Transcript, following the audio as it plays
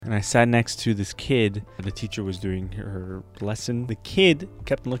and I sat next to this kid. The teacher was doing her lesson. The kid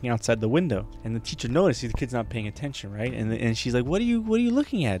kept looking outside the window, and the teacher noticed the kid's not paying attention, right? And she's like, "What are you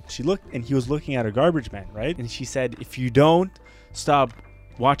looking at?" She looked, and he was looking at a garbage man, right? And she said, "If you don't stop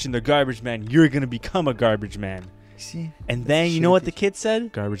watching the garbage man, you're gonna become a garbage man." See? And then you know what the kid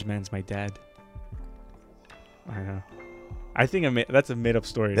said? Garbage man's my dad. I know. I think that's a made-up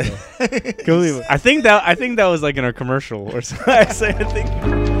story. Though. Can you believe it? I think that was like in a commercial or something. I think.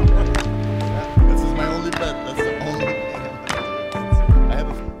 This is my only bet. That's the only thing. I have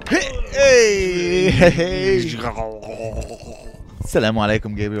a. Hey. Assalamu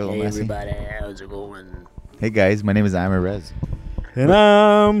alaikum, Gabriel. Hey everybody, how's it going? Hey guys, my name is Amir Rez. And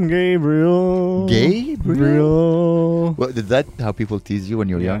I'm Gabriel. Gabriel? Well, is that how people tease you when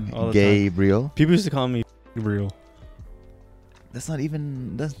you were Yeah, young? all the Gabriel? People used to call me Gabriel. That's not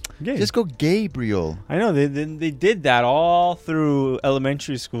even. Gay. Just go Gabriel. I know they did that all through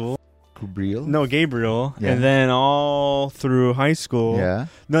elementary school. Gabriel? No, Gabriel, Yeah. and then all through high school. Yeah.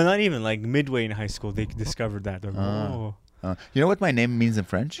 No, not even like midway in high school. They discovered that. They're like, oh, You know what my name means in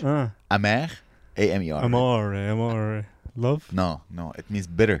French? Amer. A-M-E-R. Amore. Love? No, it means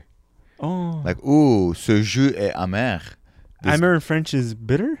bitter. Oh. Like, ooh, ce jus est amer. Amer in French is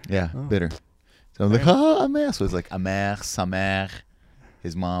bitter? Yeah, Oh. bitter. So I'm like, ah, amer. So it's like amer, sa mère,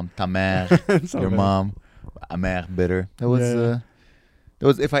 his mom, ta mère, your mom, amer, bitter. That was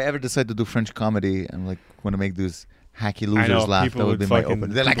if I ever decide to do French comedy and like want to make those hacky losers laugh, that would be my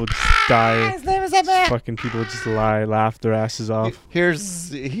open. They're like, people just die. his name is Amer. Fucking people would just laugh their asses off.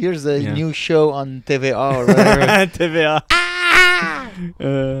 Here's a Yeah. new show on TVA or whatever. TVA.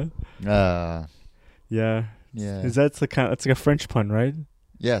 Yeah. Yeah. That's like a French pun, right?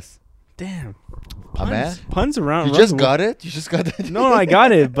 Yes. Damn. Amer? Puns around. You just got it? You just got it? No, I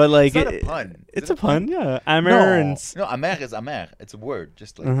got it, but like It's not a pun. It's Is it a pun, yeah. Amer No, and amer is amer. It's a word.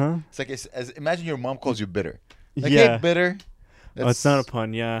 Just like it's like imagine your mom calls you bitter. Like, yeah. hey, bitter. Oh, it's not a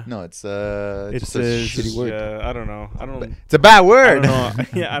pun, yeah. No, it's It's just a shitty word. Yeah, I don't know. It's a bad I word. don't know.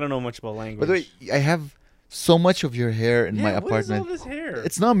 Yeah, I don't know much about language. By the way, I have so much of your hair in my apartment. What is all this hair?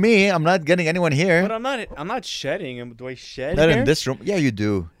 It's not me. I'm not getting anyone here. But I'm not shedding. Do I shed Not hair? in this room. Yeah, you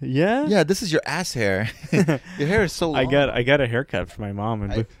do. Yeah? Yeah, this is your ass hair. Your hair is so long. I got a haircut from my mom,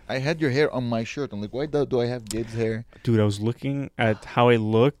 and I had your hair on my shirt. I'm like, why do I have Gabe's hair? dude, I was looking at how I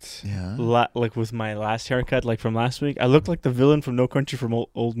looked. Yeah. Like with my last haircut, like from last week, I looked like the villain from No Country for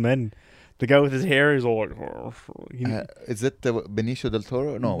Old Men. The guy with his hair is all like. Is it Benicio del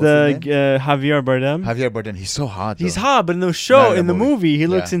Toro? No. What's The his name? Javier Bardem. Javier Bardem. He's so hot. He's though. hot, but in the show, No, in the movie, he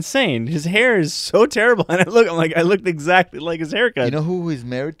looks Yeah. insane. His hair is so terrible, and I looked exactly like his haircut. You know who he's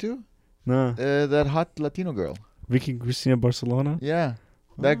married to? No, That hot Latino girl. Vicky Cristina Barcelona, Yeah.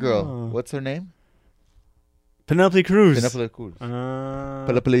 That Oh. girl. What's her name? Penelope Cruz, Penelope Cruz.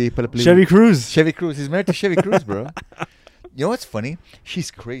 Penelope. Chevy Cruz. Chevy Cruz. He's married to Chevy Cruz, bro. You know what's funny? She's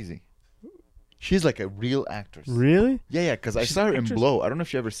crazy. She's like a real actress. Really? Yeah, because I She's saw her an in actress? Blow. I don't know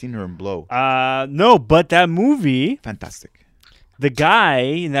if you ever seen her in Blow. No, but that movie, Fantastic. the guy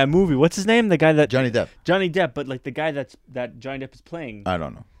in that movie, what's his name? The guy that Johnny Depp. Johnny Depp, but like the guy that Johnny Depp is playing. I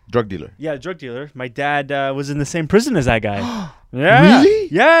don't know. Drug dealer. Yeah, drug dealer. My dad was in the same prison as that guy. Yeah. Really?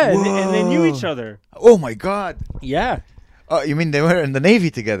 Yeah, and they knew each Whoa. other. Oh my God. Yeah. Oh, you mean they were in the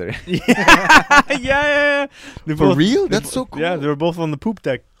Navy together? yeah. They For real? That's so cool. Yeah, they were both on the poop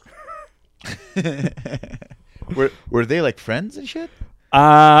deck. Were they like friends and shit?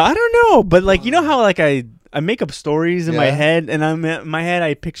 I don't know, but like you know how like I make up stories in my Yeah. head, and in my head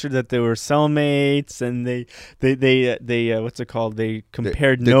I pictured that they were cellmates, and they what's it called? They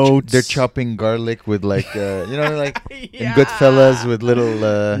compared notes. They're chopping garlic with like like in Yeah. Goodfellas with little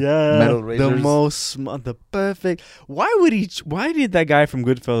metal razors. The perfect. Why did that guy from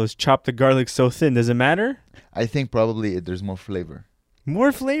Goodfellas chop the garlic so thin? Does it matter? I think probably there's more flavor.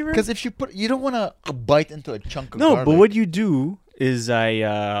 More flavor? Because if you don't want to bite into a chunk of No, garlic. but what you do is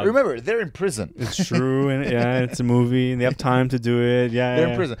Remember, they're in prison. It's true, and yeah, it's a movie, and they have time to do it. Yeah, They're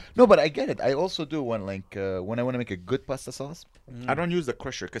yeah. in prison. No, but I get it. I also do when when I want to make a good pasta sauce. I don't use the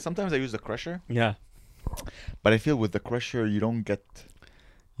crusher because sometimes I use the crusher, Yeah, but I feel with the crusher you don't get.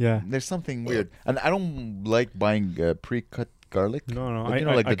 yeah. There's something weird, and I don't like buying pre-cut garlic. No, Like,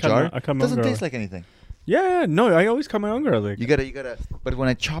 I like the cut jar. I cut my own Doesn't garlic. taste like anything. Yeah, no, I always cut my own garlic. You gotta. But when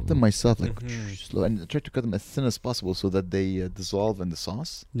I chop them myself, like Mhm. slow, and I try to cut them as thin as possible so that they dissolve in the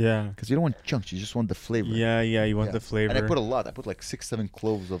sauce. Yeah, Because you don't want chunks, you just want the flavor. yeah. You want Yeah. the flavor. And I put a lot. I put like 6-7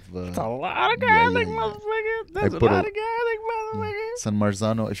 cloves of. That's a lot of yeah, garlic, yeah. motherfucker. That's a put a- lot of garlic, motherfucker. San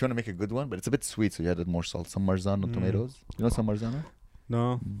Marzano. If you want to make a good one, but it's a bit sweet, so you added more salt. San Marzano Mm. tomatoes. You know San Marzano?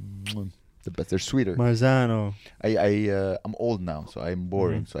 No. The best. They're sweeter. Marzano. I'm old now, so I'm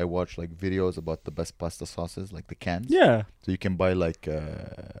boring. So I watch like videos about the best pasta sauces, like the cans. Yeah. So you can buy like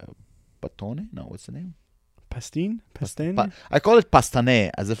Patone. No, what's the name? Pastine? Pastene? I call it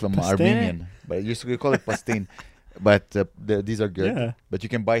pastane as if I'm Pastene? Armenian, but I used to call it pastine. But these are good. Yeah. But you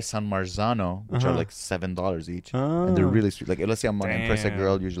can buy San Marzano, which are like $7 each, and they're really sweet. Like let's say I'm gonna impress a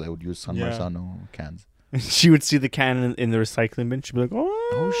girl, usually I would use San Marzano cans. She would see the can in the recycling bin. She'd be like,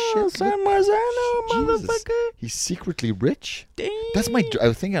 "Oh shit, San Marzano, Jesus. motherfucker!" He's secretly rich. Dang. That's my. I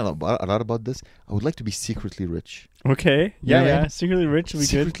was thinking a lot about this. I would like to be secretly rich. Okay. You know what I Yeah. mean? Secretly rich would be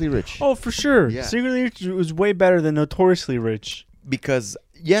good. Secretly rich. Oh, for sure. Yeah. Secretly rich was way better than notoriously rich. Because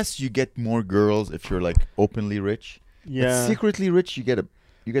yes, you get more girls if you're like openly rich. Yeah. But secretly rich, you get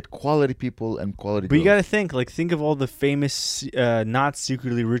quality people and quality. But you girls. gotta think of all the famous not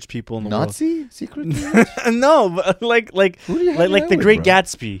secretly rich people in the Nazi secretly rich. world. No, but like Who do you hang like out the with, Great bro?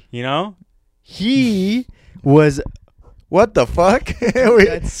 Gatsby. You know, he was. What the fuck?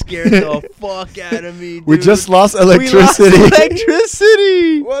 That scared the fuck out of me. Dude. We just lost We electricity. lost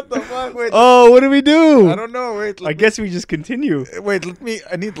electricity. What the fuck? Wait. Oh, what do we do? I don't know. Wait. I guess we just continue. Wait.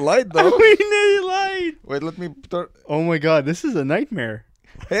 I need light though. We need light. Wait. Let me. Oh my god, this is a nightmare.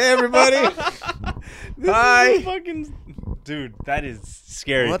 Hey everybody. This Hi. is a fucking dude. That is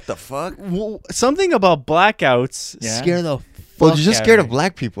scary. What the fuck? Something about blackouts Yeah. scare the. Well, you're just scared of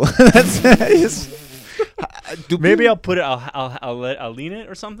black people. That's. Maybe I'll put it. I'll lean it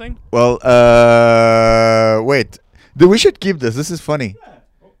or something. Well, wait. We should keep this. This is funny.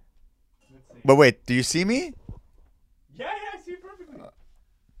 But wait, do you see me? Yeah, I see it perfectly.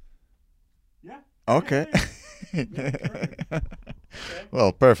 Yeah. Okay.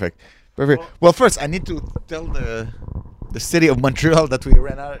 Well, perfect. Well, first I need to tell the city of Montreal that we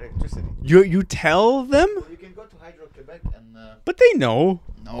ran out of electricity. You tell them, You can go to Hydro-Quebec and but they know.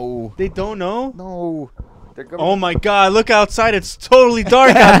 no, They don't know. no. Oh my god! Look outside. It's totally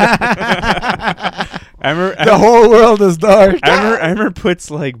dark. The whole world is dark. Eimer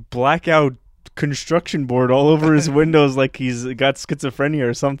puts like blackout construction board all over his windows, like he's got schizophrenia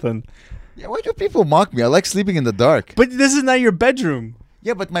or something. Yeah, why do people mock me? I like sleeping in the dark. But this is not your bedroom.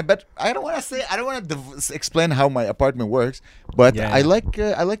 Yeah, but my bed. I don't want to explain how my apartment works. But Yeah. I like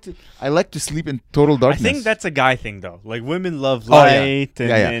to sleep in total I darkness. think that's a guy thing, though. Like women love Oh, yeah. light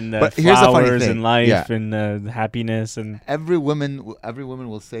and But here's the funny flowers thing. and life Yeah. and happiness and every woman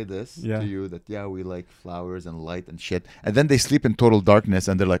will say this Yeah. to you that we like flowers and light and shit, and then they sleep in total darkness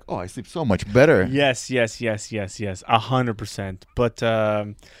and they're like, oh, I sleep so much better. yes, 100%. But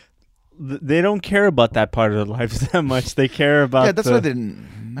they don't care about that part of their lives that much. They care about Yeah, that's why they're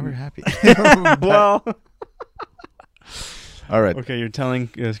never happy. well, All right. okay, you're telling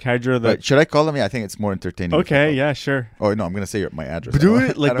Hydro that. But should I call them? Yeah, I think it's more entertaining. if I Okay, call yeah, sure. them. Oh no, I'm gonna say my address. But do I it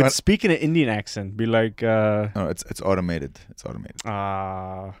don't like, but want- speak in an Indian accent. Be like, No, it's automated. It's automated.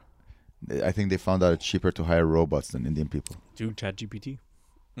 I think they found out it's cheaper to hire robots than Indian people. dude, ChatGPT.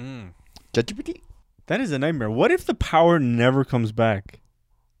 ChatGPT. That is a nightmare. What if the power never comes back?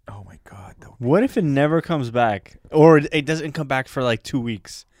 Oh my god. What if it never comes back, or it doesn't come back for like 2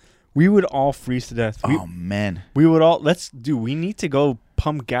 weeks? We would all freeze to death. Oh man. We would all. We need to go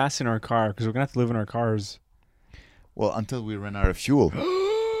pump gas in our car because we're gonna have to live in our cars. Well, until we run out of fuel.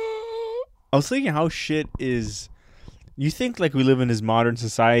 I was thinking how shit is. You think like we live in this modern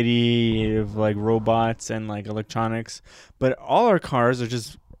society of like robots and like electronics, but all our cars are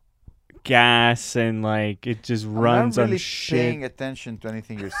just gas and like it just runs I'm not really on shit. paying attention to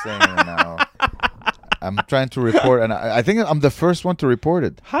anything you're saying right now. I'm trying to report, and I think I'm the first one to report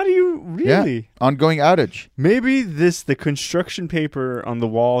it. How do you really? Yeah, ongoing outage. Maybe the construction paper on the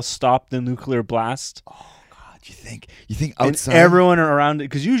wall stopped the nuclear blast. Oh God, you think And outside? everyone around it,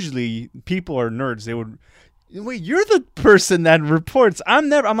 because usually people are nerds. They would, wait, you're the person that reports. I'm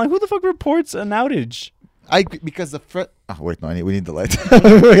like, who the fuck reports an outage? Because the oh wait, no, we need the light.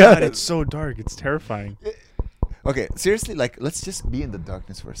 God, it's so dark. It's terrifying. Okay, seriously, like let's just be in the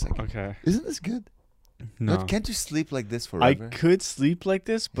darkness for a second. Okay. Isn't this good? No. Like, can't you sleep like this I forever? could sleep like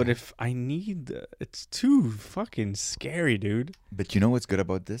this, but if I need, it's too fucking scary, dude. But you know what's good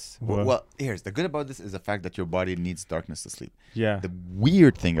about this? What? Well, here's the good about this is the fact that your body needs darkness to sleep. Yeah. The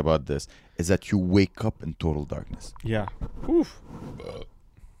weird thing about this is that you wake up in total darkness. Yeah. Oof.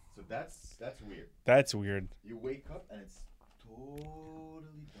 So that's weird. That's weird. You wake up and it's totally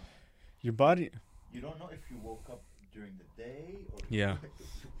dark. Your body. You don't know if you woke up during the day or Yeah.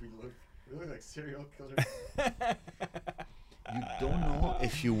 we look like serial killers. You don't know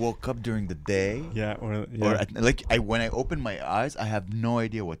if you woke up during the day Yeah. Or or when I open my eyes, I have no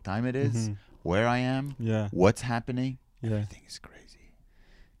idea what time it is, Mhm. where I am, Yeah. what's happening. Yeah. Everything is crazy.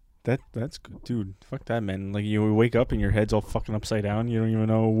 That's good, dude. Fuck that, man. Like you wake up and your head's all fucking upside down. You don't even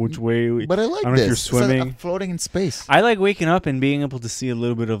know which way. But I like I don't know if this. you're It's like swimming. I'm floating in space. I like waking up and being able to see a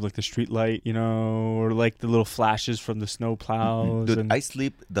little bit of like the street light, you know, or like the little flashes from the snow plows. Dude, and, I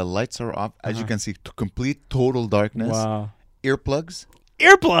sleep. The lights are off. As you Uh-huh. can see, complete total darkness. wow. Earplugs.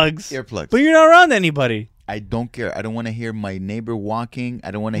 Earplugs. Earplugs. But you're not around anybody. I don't care. I don't want to hear my neighbor walking.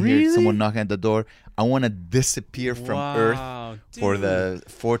 I don't want to hear someone knocking at the door. I want to disappear from Earth for the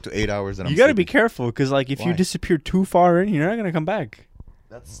 4 to 8 hours that I'm You got to be sleeping. careful because, like, if you Why? disappear too far in, you're not gonna come back.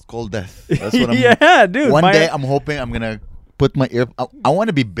 That's called death. That's what I'm. Yeah, dude. One day I'm hoping I'm gonna put my ear. I want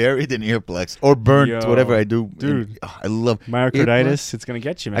to be buried in earplugs or burnt. Yo, whatever I do, dude. I love myocarditis. It's gonna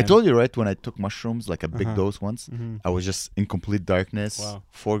get you, man. I told you right when I took mushrooms, like a big Uh-huh. dose once. Mhm. I was just in complete darkness. Wow.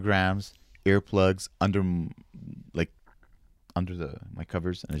 4 grams, earplugs under, under my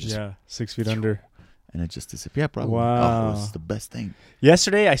covers, and it just Yeah, 6 feet under. and it just disappeared. Yeah, probably. Wow. Oh, it's the best thing.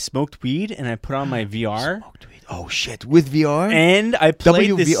 Yesterday, I smoked weed and I put on my VR. Smoked weed. Oh shit! With VR. And I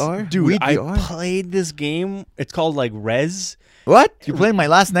played this, WVR? dude. Weed I VR? played this game. It's called like Rez. What? You playing my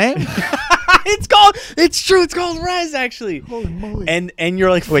last name? It's true. It's called Rez actually. Holy moly! And you're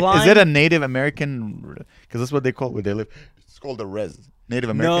like Wait, flying. is it a Native American? Because that's what they call it where they live. It's called a res. Native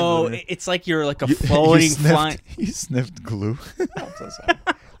Americans. No, live in it. it's like you're like a You- floating you sniffed, flying. You sniffed glue. I'm so sorry.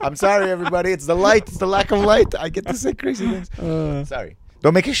 I'm sorry, everybody. It's the light. It's the lack of light. I get to say crazy things. Sorry.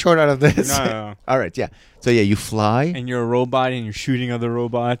 Don't make it short out of this. No. All right, yeah. So yeah, you fly. And you're a robot and you're shooting other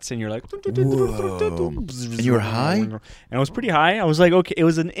robots and you're like. And you were high? And I was pretty high. I was like, okay, it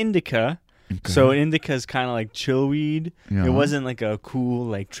was an indica. So an indica is kind of like chill weed. Yeah. It wasn't like a cool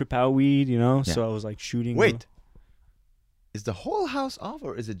like trip out weed, you know. Yeah. So I was like shooting. Wait. Is the whole house off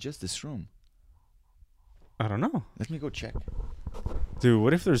or is it just this room? I don't know, Let me go check. dude.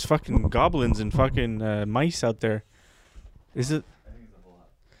 What if there's fucking goblins and fucking mice out there? Is it?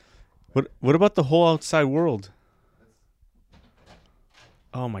 What about the whole outside world?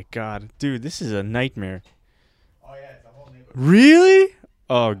 Oh my god, dude, this is a nightmare. Oh yeah, it's the whole neighborhood. Really?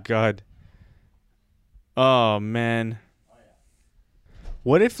 Oh god. Oh man.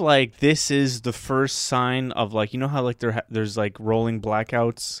 What if like this is the first sign of like, you know how like there's like rolling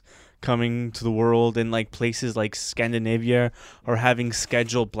blackouts coming to the world and like places like Scandinavia are having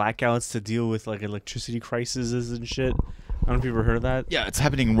scheduled blackouts to deal with like electricity crises and shit. I don't know if you've ever heard of that. Yeah, it's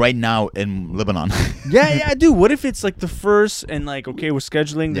happening right now in Lebanon. Yeah, dude. What if it's like the first and like, okay, we're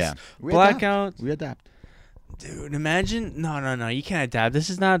scheduling this Yeah. We blackout. We adapt. Dude, imagine. No. You can't adapt. This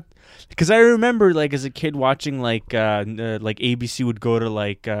is not. Because I remember like as a kid watching like ABC would go to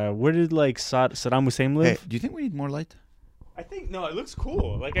like, where did like Saddam Hussein Hey, live? do you think we need more light? I think, no, it looks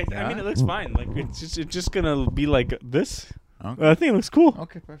cool. Like, I Yeah? mean, it looks fine. Like, it's just going to be like this. Okay. I think it looks cool.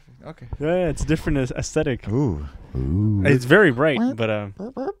 Okay, perfect. Okay. Yeah, it's a different aesthetic. Ooh. It's very bright, but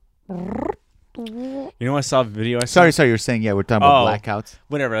you know, I saw a video. Sorry, you're saying, yeah, we're talking about blackouts.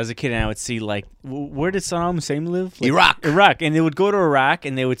 Whatever. As a kid, and I would see like, where did Saddam Hussein live? Like, Iraq. Iraq, and they would go to Iraq,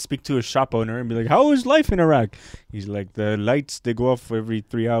 and they would speak to a shop owner and be like, "How is life in Iraq?" He's like, "The lights they go off every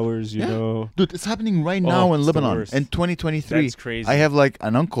 3 hours, you Yeah. know." Dude, it's happening right now in it's the Lebanon worst. in 2023. That's crazy. I have like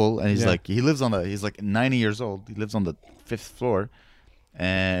an uncle, and he's Yeah. like, he's like 90 years old. He lives on the 5th floor,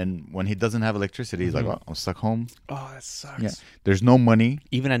 and when he doesn't have electricity, he's like, Mhm. "Oh, I'm stuck home." Oh, that sucks. Yeah, there's no money,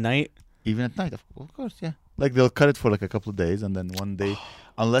 Even at night. even at night. Of course, yeah. Like they'll cut it for like a couple of days, and then one day,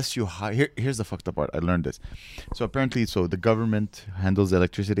 unless you here's the fucked up part. I learned this. So apparently, the government handles the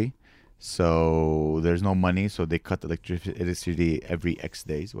electricity. So there's no money, so they cut electricity every X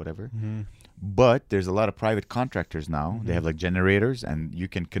days, whatever. Mm-hmm. But there's a lot of private contractors now. They have like generators, and you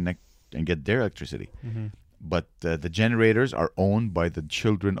can connect and get their electricity. Mm-hmm. But the generators are owned by the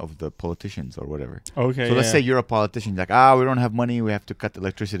children of the politicians or whatever. Okay. So let's say you're a politician, like, we don't have money, we have to cut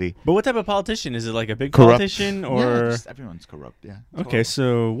electricity. But what type of politician is it? Like a big Corrupt. politician, Yeah, or just everyone's corrupt. Yeah. okay?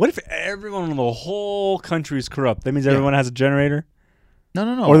 So what if everyone in the whole country is corrupt? That means Yeah. everyone has a generator,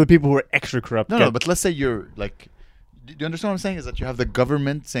 No. or the people who are extra corrupt. No. But let's say you're like, do you understand what I'm saying? Is that you have the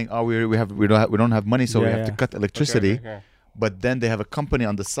government saying, we don't have money, so we have to cut electricity. Okay. But then they have a company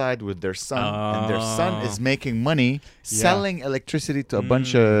on the side with their son, and their son is making money selling electricity to a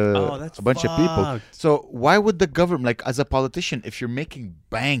bunch of that's people. fucked. So why would the government, like as a politician, if you're making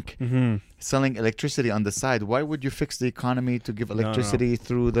bank Mm-hmm. selling electricity on the side, why would you fix the economy to give electricity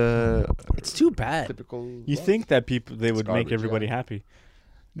through the It's too bad. typical? You think that they would make garbage, everybody yeah. happy?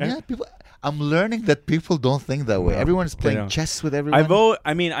 Yeah, people. I'm learning that people don't think that way. No, Everyone's they playing don't. chess with everyone.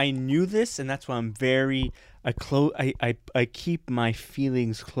 I mean, I knew this, and that's why I'm very. I keep my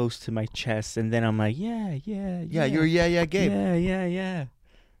feelings close to my chest, and then I'm like, yeah. Yeah, you're Gabe. Yeah.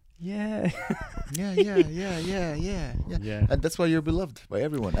 Yeah. Yeah. And that's why you're beloved by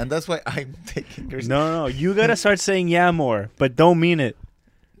everyone. And that's why I'm taking your... No. You gotta start saying yeah more, but don't mean it.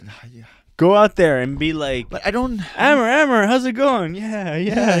 Yeah. Go out there and be like, But I don't... Amber, how's it going? Yeah.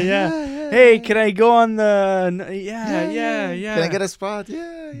 Hey, can I go on the... Yeah. Can I get a spot?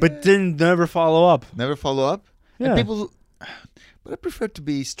 Yeah. But then never follow up. Never follow up? Yeah. And people... But I prefer to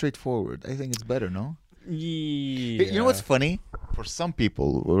be straightforward. I think it's better, no? Yeah. You know what's funny? For some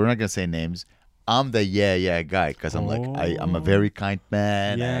people, we're not gonna say names. I'm the guy because I'm I'm a very kind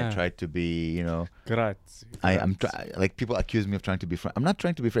man. Yeah. I try to be, Grazie. I'm like people accuse me of trying to be friend. I'm not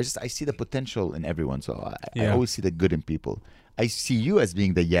trying to be friend. Just I see the potential in everyone, so I always see the good in people. I see you as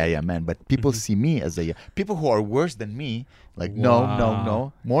being the man, but people see me as people who are worse than me. Like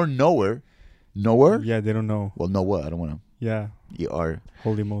no, more knower. Yeah, they don't know. Well, Noah, I don't want to. Yeah. E-R.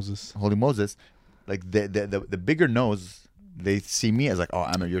 Holy Moses. Like the bigger nose, they see me as like, oh,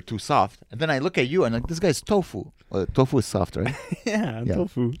 Amir, you're too soft. And then I look at you and like, this guy's tofu. Well, tofu is soft, right? Yeah,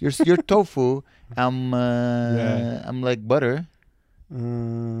 tofu. You're tofu. I'm like butter.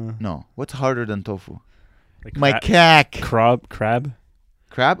 No, what's harder than tofu? Like my cack. Crab. Crab?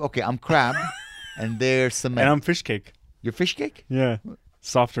 Okay, I'm crab. And there's cement. And I'm fish cake. You're fish cake? Yeah.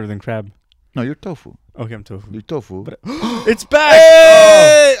 Softer than crab. No, you're tofu. Okay, I'm tofu. You're tofu. But it's back!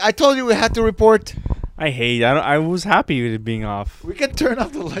 Hey! I told you we had to report. I hate it. I was happy with it being off. We can turn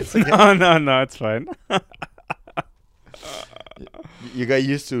off the lights again. No, it's fine. You got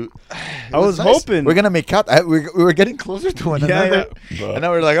used to... I was hoping. We're going to make out. We were getting closer to one another. Yeah. And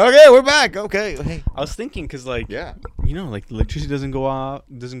now we're like, okay, we're back. Okay. Hey. I was thinking because, like, yeah. Like electricity doesn't go out.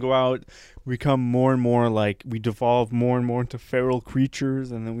 We become more and more like we devolve more and more into feral creatures,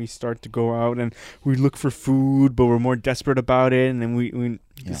 and then we start to go out and we look for food, but we're more desperate about it. And then we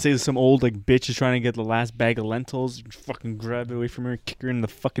say some old like bitch is trying to get the last bag of lentils, you fucking grab it away from her, kick her in the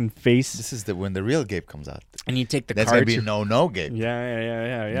fucking face. This is when the real Gabe comes out, and you take the that's cart. That's gonna be no Gabe.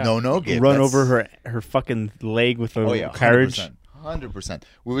 Yeah. No Gabe. Run over her fucking leg with a carriage. 100%.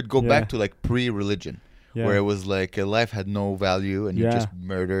 We would go back to like pre-religion. Yeah. Where it was like life had no value and you just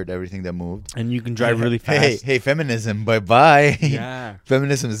murdered everything that moved. And you can drive really fast. Hey, feminism, bye-bye. Yeah.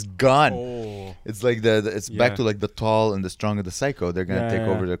 Feminism is gone. Oh. It's like it's back to like the tall and the strong and the psycho. They're going to take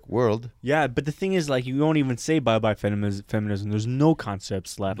over the world. Yeah, but the thing is like you won't even say bye-bye feminism. There's no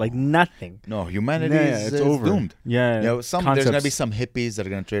concepts left. Like nothing. No, humanity is over. Doomed. Yeah. There's going to be some hippies that are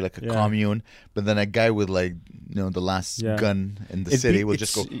going to trade like a commune, but then a guy with like the last gun in the city will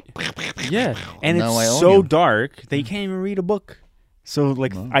just go. Yeah, and it's so dark that you can't even read a book. So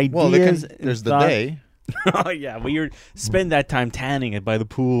like ideas. Well, there's the day. Oh yeah, well you spend that time tanning it by the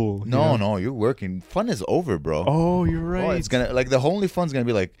pool. No, you're working. Fun is over, bro. Oh, you're right. Oh, it's gonna like the only fun's gonna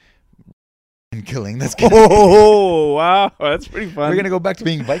be like and killing. That's oh wow, that's pretty fun. We're gonna go back to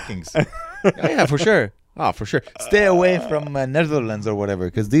being Vikings. Yeah, for sure. Oh, for sure. Stay away from Netherlands or whatever,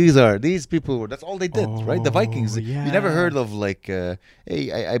 because these people. That's all they did, right? The Vikings. Yeah. You never heard of like, hey,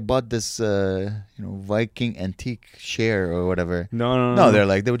 I bought this, Viking antique share or whatever. No. They're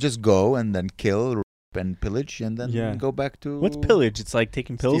like they would just go and then kill, rape, and pillage, and then go back to. What's pillage? It's like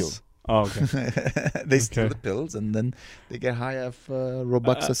taking pills. Steal. Oh, okay. They steal the pills and then they get high off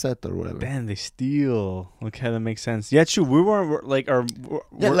Robux set or whatever. Damn, they steal. Okay, that makes sense. Yeah, true. We weren't like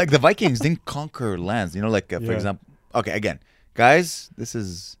like the Vikings didn't conquer lands. Like for example. Okay, again, guys, this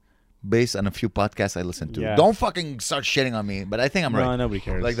is based on a few podcasts I listened to. Yeah. Don't fucking start shitting on me, but I think I'm right. No, nobody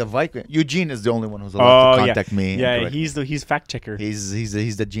cares. Like the Viking, Eugene is the only one who's allowed to contact me. Yeah, he's fact checker. He's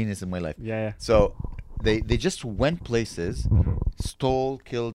the genius in my life. Yeah. So they just went places, stole,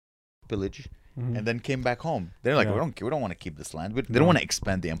 killed, pillage, and then came back home. They're like, we don't want to keep this land. They don't want to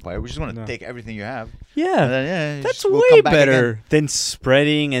expand the empire. We just want to take everything you have. Yeah, and then, that's way better than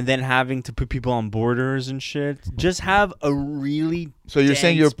spreading and then having to put people on borders and shit. Just have a really. So you're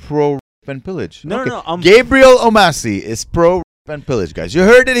saying you're pro and pillage? No, no. Gabriel Omasi is pro and pillage, guys. You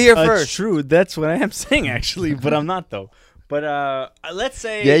heard it here first. True, that's what I am saying actually, but I'm not though. But let's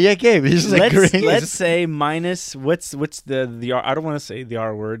say Gabe. Let's say minus what's the R. I don't want to say the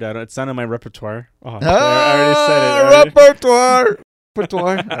R word. It's not in my repertoire. Oh, I already said it.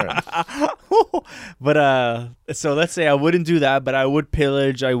 Repertoire. But so let's say I wouldn't do that, but I would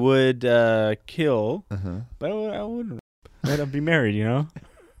pillage. I would kill. But I wouldn't. I'd be married. I don't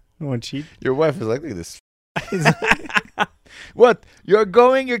want to cheat. Your wife is like this. What? You're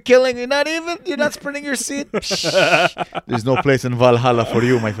killing, you're not spreading your seed? There's no place in Valhalla for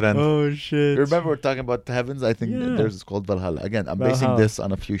you, my friend. Oh, shit. Remember we're talking about the heavens? I think there's called Valhalla. Again, I'm basing this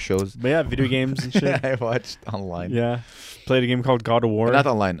on a few shows. But yeah, video games and shit. I watched online. Yeah. Played a game called God of War. Not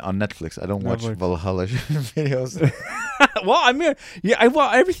online, on Netflix. I don't watch Valhalla videos. Well, I mean,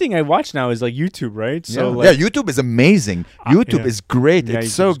 everything I watch now is like YouTube, right? So yeah. like, YouTube is amazing. YouTube yeah. is great. Yeah,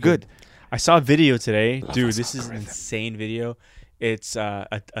 It's so YouTube's good. I saw a video today, dude. This is an insane video. It's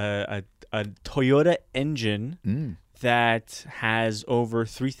a Toyota engine Mm. that has over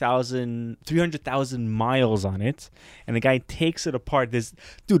 300,000 miles on it, and the guy takes it apart. This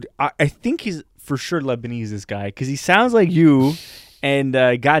dude, I think he's for sure Lebanese. This guy, because he sounds like you. And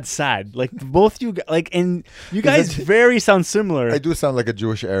God Sad, like both you, like, and you guys very sound similar. I do sound like a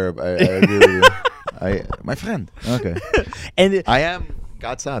Jewish Arab. I agree with you. My friend. Okay. And I am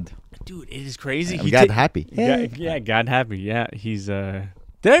God sad. dude, it is crazy. I'm God happy. Yeah, God happy. Yeah, he's.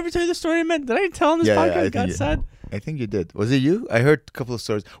 Did I ever tell you the story, man? Did I tell on this Yeah, podcast? I God think Sad. I think you did. Was it you? I heard a couple of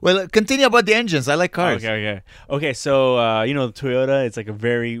stories. Well, continue about the engines. I like cars. Okay. So you know, the Toyota. It's like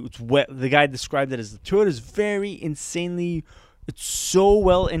it's wet. The guy described it as the Toyota is very insanely. It's so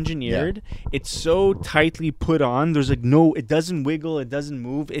well engineered. Yeah. It's so tightly put on. There's like it doesn't wiggle. It doesn't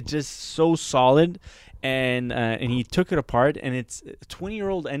move. It's just so solid. And he took it apart, and it's a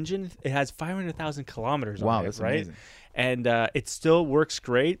 20-year-old engine. It has 500,000 kilometers on it, that's right? amazing. And it still works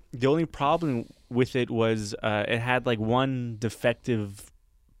great. The only problem with it was it had like one defective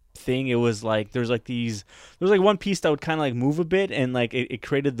thing. It was like there was like one piece that would kind of like move a bit, and like it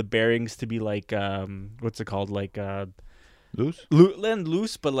created the bearings to be like what's it called, like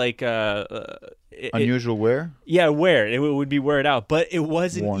loose, but like unusual wear. Yeah, wear. It would be weared out, but it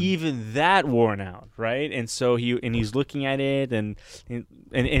wasn't Worn. even that worn out, right? And so he's looking at it, and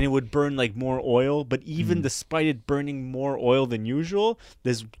it would burn like more oil. But even despite it burning more oil than usual,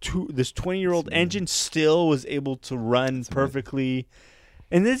 this 20-year-old engine still was able to run perfectly.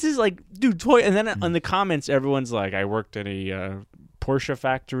 And this is like, dude, toy. And then on the comments, everyone's like, "I worked at a Porsche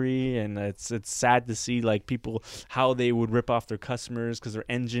factory," and it's sad to see like people how they would rip off their customers because their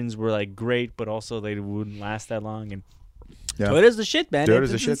engines were like great, but also they wouldn't last that long. And Toyota's the shit, man.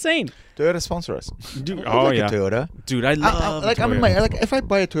 It's insane. Toyota sponsor us, dude. Toyota, dude. I love like Toyota. if I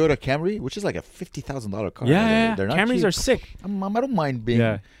buy a Toyota Camry, which is like a $50,000 car. Yeah, they're not Camrys cheap. are sick. I don't mind being.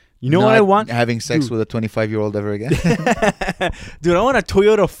 Yeah. You know what I want? Having sex with a 25-year-old ever again. Dude, I want a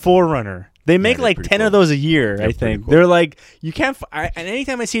Toyota 4Runner. They make like 10 of those a year, I think. Cool. They're like, you can't... and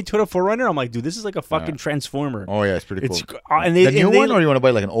anytime I see a Toyota 4Runner, I'm like, dude, this is like a fucking Transformer. Oh, yeah, it's pretty cool. And the new one, or you want to buy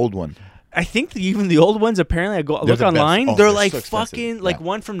like an old one? I think even the old ones, apparently, I go look online, they're like so fucking... Like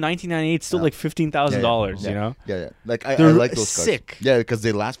one from 1998, still like $15,000, you know? Yeah. Like, I like those cars. Sick. Yeah, because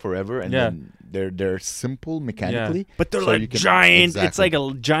they last forever, and then they're simple mechanically. Yeah. But they're like giant. Exactly. It's like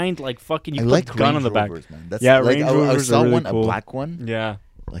a giant, like fucking... You put a gun on the back. Rovers, man. That's, Range Rovers I saw are really cool. A black one. Yeah.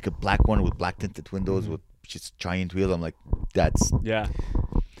 Like a black one with black tinted windows with just giant wheels. I'm like, that's... Yeah.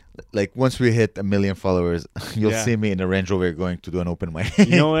 Like, once we hit 1 million followers, you'll see me in a Range Rover going to do an open mic.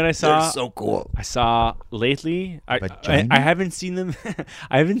 You know what I saw? They're so cool. I saw lately. I haven't seen them.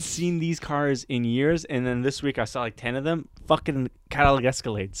 I haven't seen these cars in years. And then this week I saw like 10 of them. Fucking Cadillac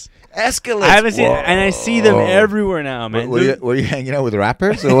Escalades. Escalades. I haven't seen, and I see them everywhere now, man. Were you hanging out with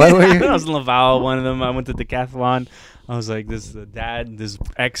rappers or what were you? I was in Laval. One of them. I went to Decathlon. I was like, this is the dad, this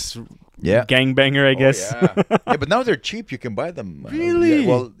ex gangbanger, I guess. Yeah, but now they're cheap. You can buy them. Really?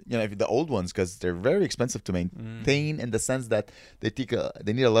 Well, the old ones, because they're very expensive to maintain in the sense that they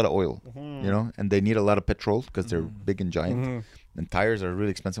need a lot of oil, and they need a lot of petrol because they're big and giant. And tires are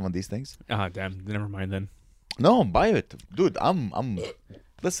really expensive on these things. Ah, damn. Never mind then. No, buy it. Dude,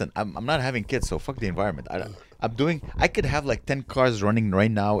 listen, I'm not having kids, so fuck the environment. I could have like 10 cars running right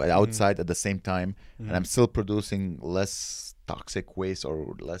now outside at the same time, and I'm still producing less toxic waste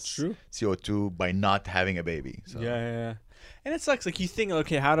or less CO2 by not having a baby. So. Yeah. And it sucks. Like, you think,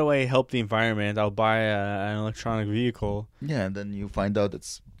 okay, how do I help the environment? I'll buy an electronic vehicle. Yeah, and then you find out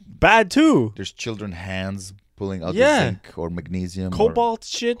it's bad too. There's children hands pulling out the zinc or magnesium. Cobalt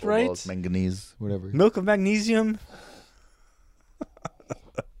shit, right? Manganese, whatever. Milk of magnesium.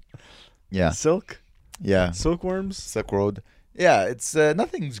 Yeah. Silk. Yeah. Silkworms. Silk Road. Yeah, it's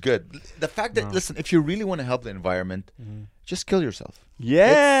nothing's good. The fact that, listen, if you really want to help the environment, just kill yourself.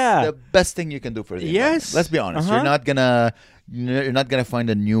 Yeah. It's the best thing you can do for the environment. Let's be honest. You're not gonna find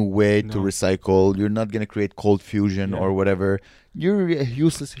a new way to recycle. You're not gonna create cold fusion or whatever. You're a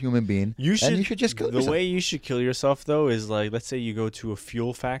useless human being. You should just kill yourself. The way you should kill yourself, though, is like, let's say you go to a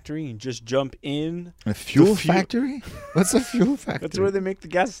fuel factory and just jump in. A fuel factory? What's a fuel factory? That's where they make the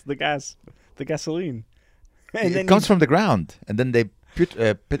gasoline. And it comes from the ground, and then they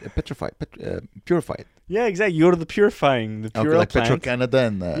purify it. Yeah, exactly. You go to the purifying, the Purell like plant. Petro-Canada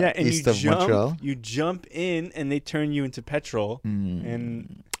and east of Montreal. You jump in, and they turn you into petrol.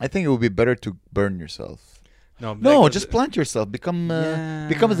 And I think it would be better to burn yourself. No, just plant yourself. Become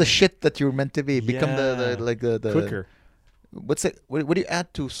the shit that you're meant to be. Become the quicker. what's it? What do you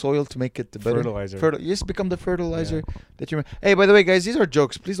add to soil to make it better? Fertilizer. You just become the fertilizer that you're. Hey, by the way, guys, these are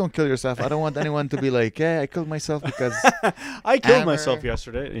jokes. Please don't kill yourself. I don't want anyone to be like, "Hey, I killed myself because." I killed Hammer. myself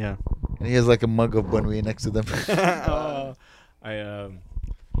yesterday. Yeah. And he has like a mug of Bunwee next to them.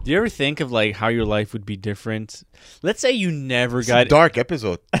 Do you ever think of like how your life would be different? Let's say you never It's got a dark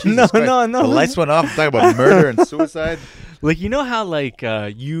episode. No, Jesus Christ. no. The lights went off. Talking about murder and suicide. like you know how like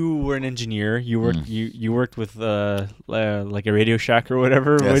you were an engineer, you worked you worked with like a Radio Shack or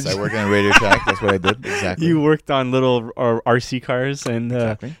whatever. Yes, I work in a Radio Shack. That's what I did. Exactly. You worked on little RC cars and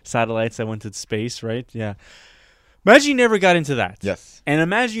Exactly. satellites that went to space, right? Yeah. Imagine you never got into that. Yes. And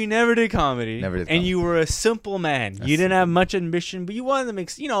imagine you never did comedy. Never did And comedy. you were a simple man. You didn't have much ambition, but you wanted to make,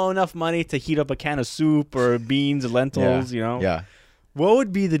 enough money to heat up a can of soup or beans or lentils, Yeah. What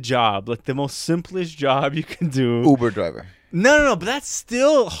would be the job? Like the most simplest job you can do? Uber driver. No, but that's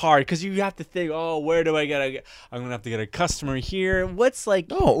still hard because you have to think, where do I I'm going to have to get a customer here. What's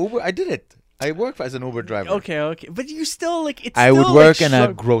like... No, Uber. I did it. I work as an Uber driver. Okay. But you still like... It's I still, would work like, in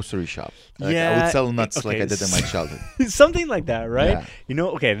a grocery shop. Like, I Yeah, would sell nuts like okay. I did in my childhood. Something like that, right?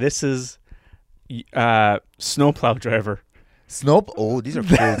 Yeah. This is snowplow driver. Snope. Oh, these are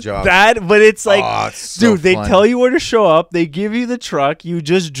cool jobs. But it's like, Oh, it's so dude, they fun. tell you where to show up. They give you the truck. You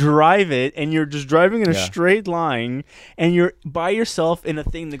just drive it, and you're just driving in a Yeah. straight line, and you're by yourself in a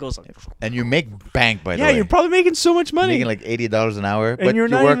thing that goes like, And you make bank, by the yeah, way. you're probably making so much money. making like $80 an hour. And but you're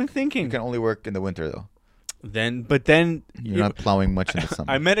you not work, even thinking. You can only work in the winter, though. But then You're not plowing much in the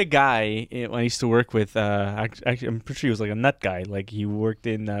summer. I met a guy when I used to work with. Actually, I'm pretty sure he was like a nut guy. Like he worked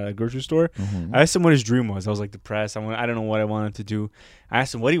in a grocery store. Mhm. I asked him what his dream was. I was like depressed. I don't know what I wanted to do. I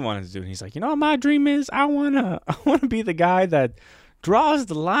asked him what he wanted to do, and he's like, my dream is I wanna be the guy that draws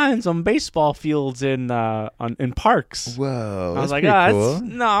the lines on baseball fields in parks. Whoa. I was like, pretty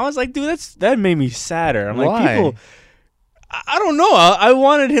cool. I was like, dude, that made me sadder. I'm like, Why? people. I don't know. I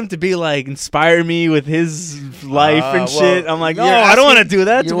wanted him to be like inspire me with his life and shit. I'm like, no, you're I don't want to asking- do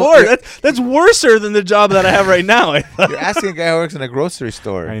that. That's you- worse. That's worser than the job that I have right now. You're asking a guy who works in a grocery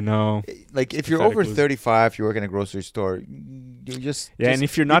store. I know. Like, if you're over Pathetic. 35, you work in a grocery store, you just... Yeah, just- and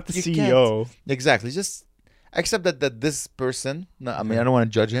if you're not the you CEO, can't. Exactly. Just accept that this person... No, I mean, I don't want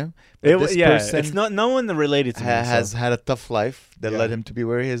to judge him. But this person it's not no one related to me. has so. had a tough life that Yeah. led him to be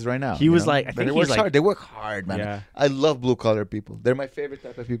where he is right now. He you was know? like- I But think he he's works like- hard. They work hard, man. Yeah. I love blue-collar people. They're my favorite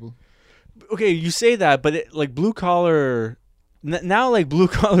type of people. Okay, you say that, but like blue collar. Now, like blue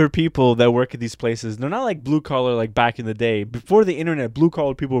collar people that work at these places, they're not like blue collar like back in the day. Before the internet, blue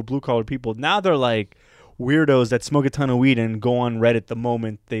collar people were blue collar people. Now they're like weirdos that smoke a ton of weed and go on Reddit the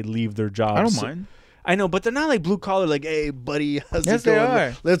moment they leave their jobs. I don't mind. I know, but they're not like blue collar. Like, hey, buddy, how's Yes, it they going?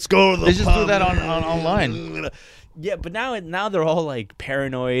 are. Let's go to the They just do pub." that on online. Yeah, but now they're all like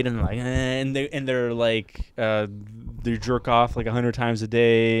paranoid and like, they're like they jerk off like 100 times a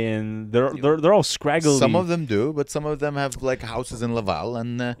day, and they're all scraggly. Some of them do, but some of them have like houses in Laval.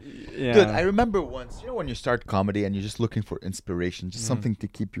 And yeah. dude, I remember once, when you start comedy and you're just looking for inspiration, just something to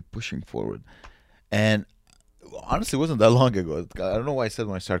keep you pushing forward. And honestly, it wasn't that long ago. I don't know why I said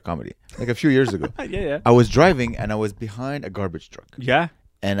when I started comedy. Like a few years ago. yeah. I was driving and I was behind a garbage truck. Yeah.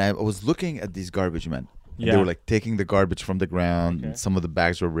 And I was looking at these garbage men. And Yeah. They were like taking the garbage from the ground. Okay. And some of the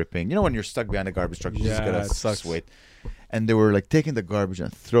bags were ripping. You know when you're stuck behind a garbage truck, you just Yeah, gotta it sucks. wait. And they were like taking the garbage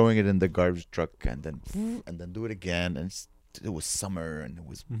and throwing it in the garbage truck and then do it again. And it was summer and it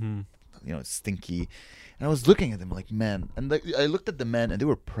was stinky. And I was looking at them like, man. And like, I looked at the men and they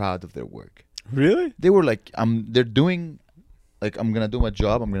were proud of their work. Really? They were like, they're doing, like, I'm gonna do my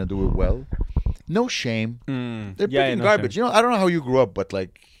job. I'm gonna do it well. No shame. They're picking garbage. Shame. I don't know how you grew up, but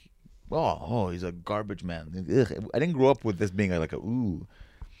like, he's a garbage man. Ugh. I didn't grow up with this being like a ooh.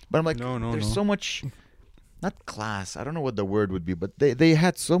 But I'm like, there's so much, not class. I don't know what the word would be, but they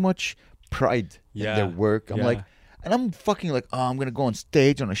had so much pride in their work. I'm like, and I'm fucking like, I'm gonna go on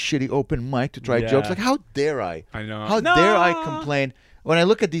stage on a shitty open mic to try jokes. Like, how dare I? I know. How dare I complain? When I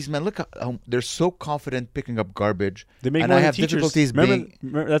look at these men, look how they're so confident picking up garbage. They make and more I than have teachers. difficulties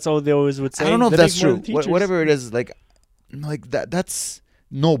Remember, that's all they always would say. I don't know if They that's make more true. than teachers. Whatever it is, like that's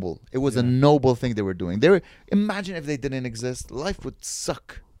noble. It was a noble thing they were doing. Imagine if they didn't exist, life would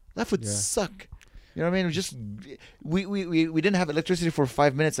suck. Life would suck. You know what I mean? We didn't have electricity for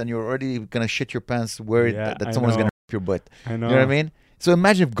 5 minutes, and you're already gonna shit your pants worried that I someone's know. gonna rip your butt. I know. You know what I mean? So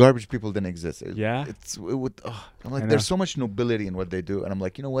imagine if garbage people didn't exist. It would. I'm like, I know. there's so much nobility in what they do, and I'm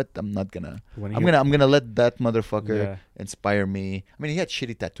like, you know what? I'm not gonna. When I'm gonna let that motherfucker inspire me. I mean, he had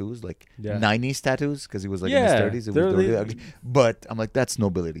shitty tattoos, like 90s tattoos, because he was like in his 30s. It was really ugly. But I'm like, that's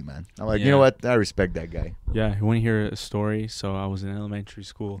nobility, man. I'm like, you know what? I respect that guy. Yeah, you want to hear a story? So I was in elementary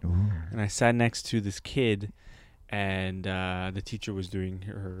school, and I sat next to this kid, and the teacher was doing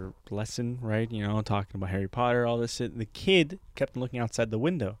her lesson, right? You know, talking about Harry Potter, all this shit. The kid kept looking outside the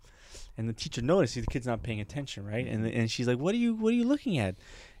window, and the teacher noticed the kid's not paying attention, right? And she's like, what are you looking at?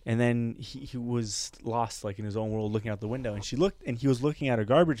 And then he was lost, like in his own world, looking out the window. And she looked, and he was looking at a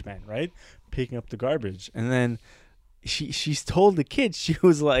garbage man, right, picking up the garbage. And then she's told the kid, she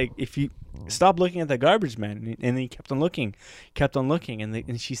was like, if you stop looking at the garbage man, and then he kept on looking,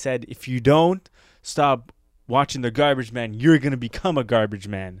 and she said, if you don't stop watching the garbage man, you're gonna become a garbage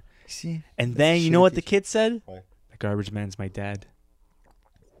man. See? And then you know what the kid said? What? The garbage man's my dad.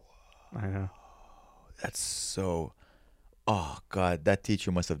 I know. That's so. Oh God, that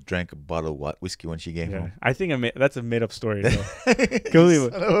teacher must have drank a bottle of whiskey when she gave him. I think that's a made up story. Though. Can believe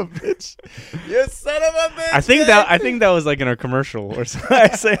it? Son of a bitch! You son of a bitch! I think that was like in a commercial or something. I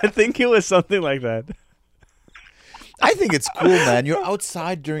think it was something like that. I think it's cool, man. You're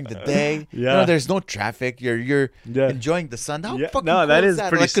outside during the day. Yeah. You know, there's no traffic. You're enjoying the sun. How fucking cool that is is that?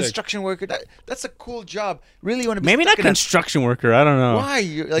 pretty Like sick. construction worker. That's a cool job. Really want to be Maybe not stuck in construction worker. I don't know. Why?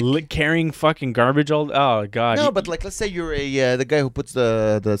 You're like Carrying fucking garbage all. Oh God. no, but like let's say you're a the guy who puts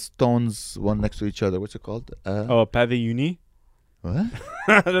the stones one next to each other. What's it called? Oh, Pave Uni. What?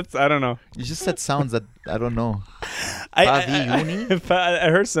 That's I don't know. You just said sounds that I don't know. I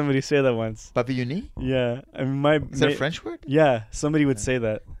heard somebody say that once. Pavilloni? Yeah, I mean, Is that a French word? Yeah, somebody would say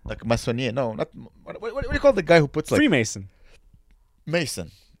that. Like maçonnier? No, not. What do you call the guy who puts like Freemason. Mason?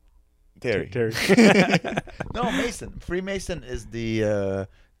 Terry. No, Mason. Freemason is the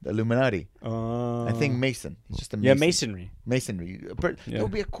Illuminati. I think Mason. He's just a Mason. Yeah, masonry. Masonry. But it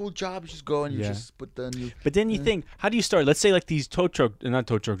would be a cool job. You just go and you just put the new. But then you think, how do you start? Let's say like these not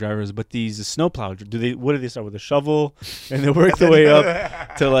tow truck drivers, but these snowplow. What do they start with? A shovel, and they work their way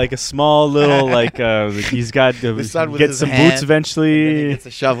up to like a small little like. He's got get some boots eventually. And then he gets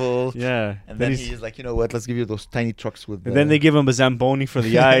a shovel. Yeah, And then he's like, you know what? Let's give you those tiny trucks with. And then they give him a Zamboni for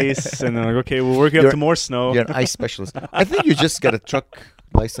the ice, and they're like, okay, we'll work you up to more snow. You're an ice specialist. I think you just get a truck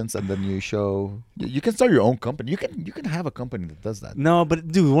license and then you show. You can start your own company. You can have a company that does that. No, but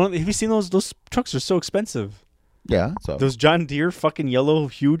dude, have you seen those? Those trucks are so expensive. Yeah. So those John Deere fucking yellow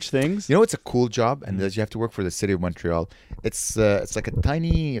huge things. You know, it's a cool job, and that you have to work for the city of Montreal. It's like a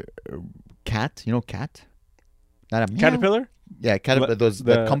tiny cat. You know, cat. Not a caterpillar. Yeah, caterpillar.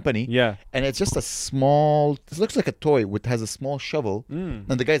 The company. Yeah. And it's just a small. It looks like a toy. It has a small shovel. And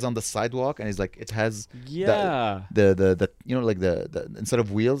the guy's on the sidewalk, and he's like, it has. Yeah. The you know, like the instead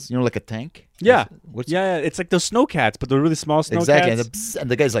of wheels, you know, like a tank. Yeah. Yeah. It's like those snow cats, but they're really small snow exactly. cats.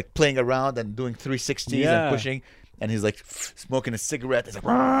 And the guy's like playing around and doing 360s and pushing. And he's like smoking a cigarette. It's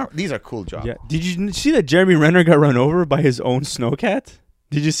like, these are cool jobs. Yeah. Did you see that Jeremy Renner got run over by his own snowcat?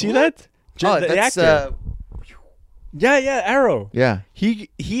 Did you see that? The actor. Yeah, Arrow. Yeah.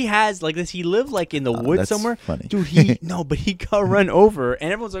 He has like this. He lived like in the woods somewhere. Funny. Dude, but he got run over,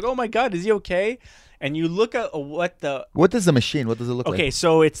 and everyone's like, "Oh my God, is he okay?" And you look at what is the machine? What does it look like? Okay,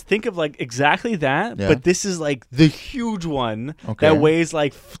 so think of like exactly that, but this is like the huge one that weighs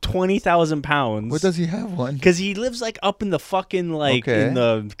like 20,000 pounds. What does he have one? Because he lives like up in the fucking like in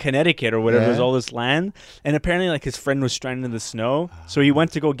the Connecticut or whatever. There's all this land, and apparently like his friend was stranded in the snow, so he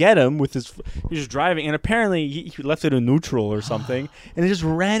went to go get him with his. He was driving, and apparently he left it in neutral or something, and it just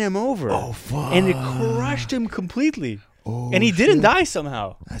ran him over. Oh fuck! And it crushed him completely. And he didn't die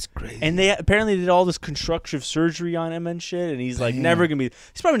somehow. That's crazy. And they apparently did all this constructive surgery on him and shit. And he's like he's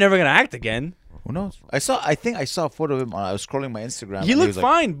probably never gonna act again. Who knows? I think I saw a photo of him. I was scrolling my Instagram. He looked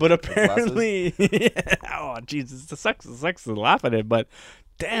fine, but apparently, oh Jesus, it sucks to laugh at it. But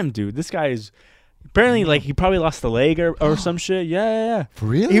damn, dude, this guy is apparently like he probably lost a leg or some shit. Yeah. For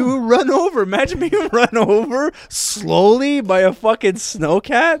real? He would run over. Imagine being run over slowly by a fucking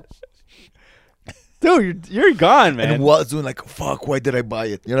snowcat. Dude, you're gone, man. And Walt's doing like, fuck, why did I buy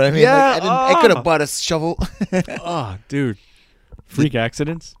it? You know what I mean? Yeah, like, I could have bought a shovel. Oh, dude. Freak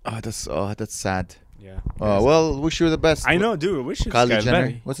accidents? That's sad. Yeah. Well, wish you the best. I know, dude. I wish you Kylie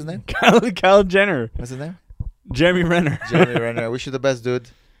Jenner. What's his name? Kylie Jenner. What's his name? Jeremy Renner. Jeremy Renner. I wish you the best, dude.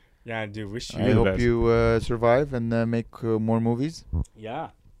 Yeah, dude. Wish you I the hope best. you survive and make more movies. Yeah.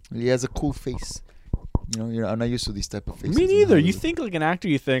 He has a cool face. You know, I'm not used to these type of faces. Me neither. You think like an actor,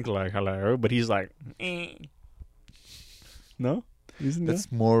 you think like hello, but he's like, no, isn't that's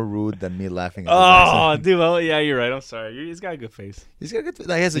more rude than me laughing. At oh, dude. Well, yeah, you're right. I'm sorry. He's got a good face. He's got a good.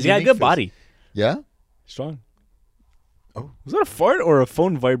 He has a good body. Yeah. Strong. Oh, was that a fart or a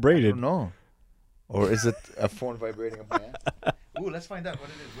phone vibrated? I don't know. Or is it a phone vibrating up my ass? Ooh, let's find out what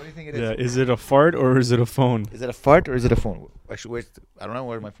it is. What do you think it is? Yeah, is it a fart or is it a phone? Is it a fart or is it a phone? Actually, wait. I don't know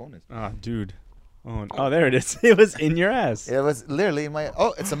where my phone is. Ah, dude. Oh, there it is. It was in your ass. It was literally in my.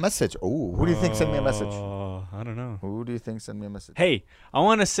 Oh, it's a message. Oh, who do you think sent me a message? Oh, I don't know. Who do you think sent me a message? Hey, I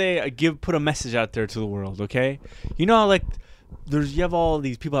want to say, put a message out there to the world, okay? You know, like, you have all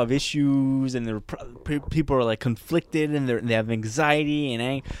these people have issues, and people are like conflicted, and they have anxiety and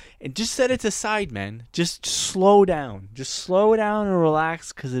anger. And just set it aside, man. Just slow down. Just slow down and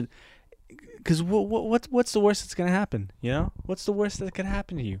relax, because what's the worst that's gonna happen? You know, what's the worst that could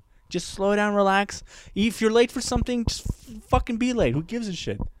happen to you? Just slow down, relax. If you're late for something, just fucking be late. Who gives a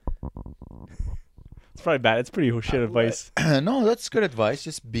shit? It's probably bad. It's pretty shit advice. No, that's good advice.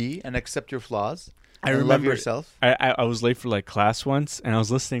 Just be and accept your flaws. I and remember love yourself. I was late for like class once, and I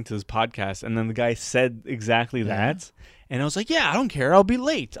was listening to this podcast, and then the guy said exactly that, and I was like, "Yeah, I don't care. I'll be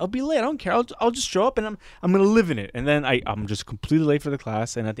late. I don't care. I'll just show up, and I'm gonna live in it." And then I'm just completely late for the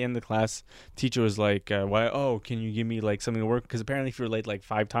class, and at the end of the class, teacher was like, "Why? Oh, can you give me like something to work? Because apparently, if you're late like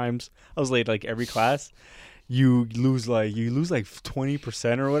 5 times, I was late like every class, you lose like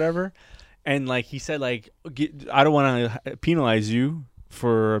 20% or whatever." And like he said, like, I don't want to penalize you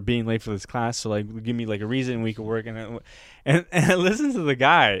for being late for this class, so like give me like a reason we could work. And I listened to the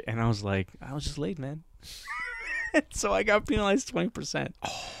guy, and I was like, I was just late, man. So I got penalized 20%.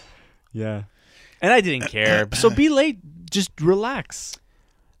 Oh, yeah, and I didn't care. So be late, just relax.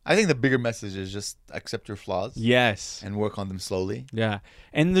 I think the bigger message is just accept your flaws. Yes, And work on them slowly. yeah.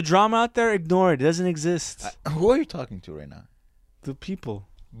 And the drama out there, ignore it. It doesn't exist. Who are you talking to right now? The people.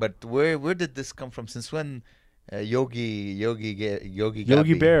 But where did this come from? Since when Yogi Yogi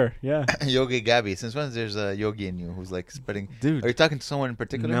Bear, yeah. Yogi Gabby. Since when there's a yogi in you who's like spreading? Dude. Are you talking to someone in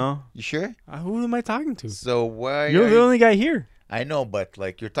particular? No. You sure? Who am I talking to? So why? You're the only guy here. I know, but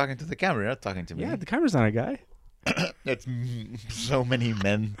like you're talking to the camera, you're not talking to me. Yeah, the camera's not a guy. That's so many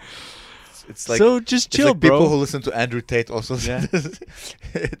men. It's like so just it's chill, like bro. people who listen to Andrew Tate also. Yeah.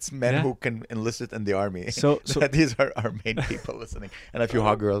 It's men Yeah. who can enlist in the army. So These are our main people listening, and a few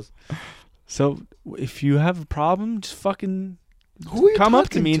hot girls. So if you have a problem, just fucking Who are you come up to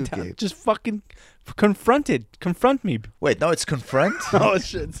talking me to, and Gabe? just fucking confront me. Wait, no, it's confront. Oh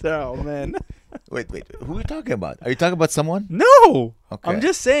shit! Oh man. Wait. Who are you talking about? Are you talking about someone? No. Okay. I'm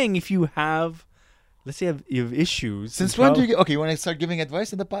just saying, if you have, let's say you have issues. Since when do you? Okay, when I start giving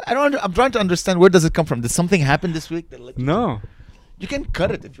advice in the pod, I'm trying to understand where does it come from. Did something happen this week that led you No. You can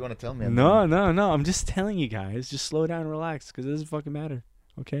cut it if you want to tell me. No. I'm just telling you guys, just slow down and relax, because it doesn't fucking matter.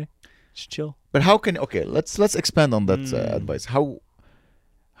 Okay. Just chill. But how can? Okay, let's expand on that advice.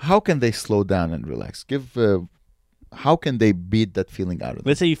 How can they slow down and relax? How can they beat that feeling out of them?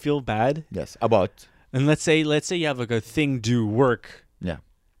 Let's say you feel bad, Yes, about and let's say you have like a thing due, work. Yeah.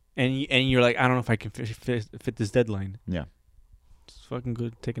 And you're like, I don't know if I can fit this deadline. Yeah. Just fucking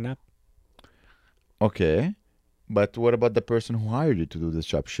go take a nap. Okay. But what about the person who hired you to do this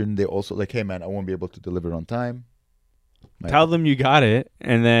job? Shouldn't they also like, hey man, I won't be able to deliver on time? Tell them you got it,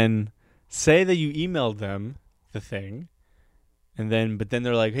 and then say that you emailed them the thing, but then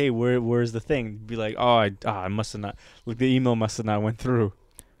they're like, hey, where's the thing? Be like, I must have not. Like the email must have not went through.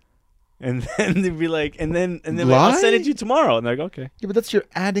 And then they'd be like, and then like, I'll send it to you tomorrow. And they're like, okay. Yeah, but that's you're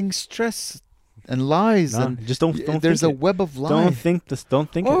adding stress and lies, No, and just don't. There's a think it. web of lies. Don't think this.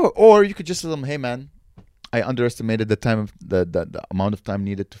 Don't think it. Or you could just tell them, hey man, I underestimated the time of the amount of time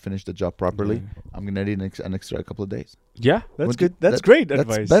needed to finish the job properly. Yeah. I'm gonna need an extra couple of days. Yeah, that's Wouldn't good. you- That's that- great That's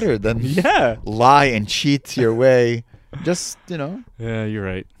advice. better than Yeah. lie and cheat your way. Just Yeah, you're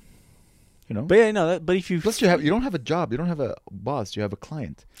right. But But yeah, no. But if you plus you don't have a job. You don't have a boss. You have a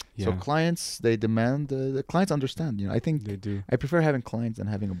client. yeah, So clients, they demand the clients understand. I think they do. I prefer having clients than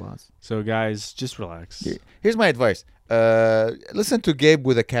having a boss. So guys, just relax. Here's my advice. Listen to Gabe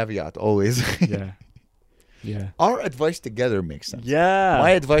with a caveat always. Yeah. Yeah. Our advice together makes sense. Yeah. My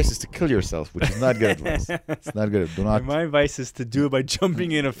advice is to kill yourself, which is not good advice. It's not good. Do not. And my advice is to do it by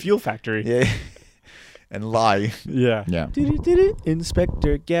jumping in a fuel factory. Yeah. And lie. Yeah. Yeah.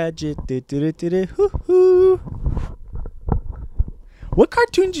 Inspector Gadget. Hoo-hoo. What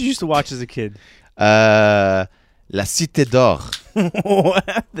cartoons did you used to watch as a kid? La Cité d'Or.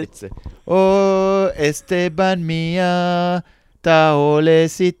 It's, oh, Esteban Mia, Taole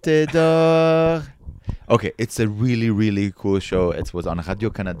Cité d'Or. Okay, it's a really, really cool show. It was on Radio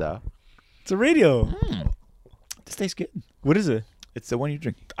Canada. It's a radio. This tastes good. What is it? It's the one you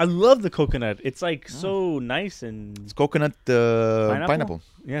drink. I love the coconut. It's like so nice and It's coconut pineapple.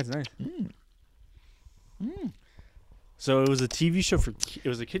 Yeah, it's nice. So it was a TV show it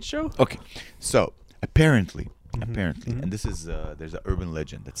was a kid show? Okay, so apparently, Mhm. and this is there's an urban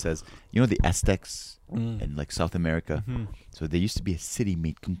legend that says, the Aztecs in like South America. So there used to be a city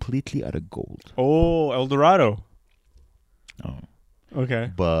made completely out of gold. Oh, El Dorado. Oh.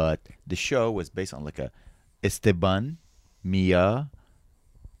 Okay. But the show was based on like a Esteban Mia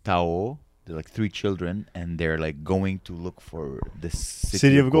Tao, they're like 3 children, and they're like going to look for this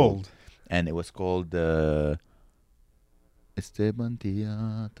City of Gold. And it was called Esteban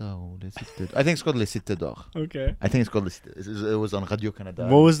Tiata. I think it's called Le Cité d'Or. Okay. I think it's called it was on Radio Canada.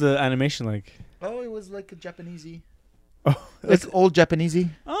 What was the animation like? Oh, it was like a Japanesey. Oh, It's old Japanesey.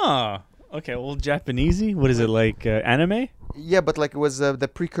 Ah, okay. Old Japanesey. What is it like? Anime? Yeah, but like it was the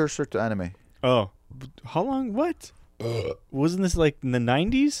precursor to anime. Oh, how long? What? Wasn't this like in the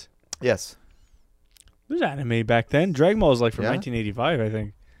 90s? Yes. There's anime back then. Dragon Ball was like from Yeah? 1985, I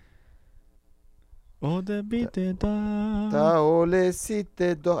think. Oh, the beat the da. Tao Le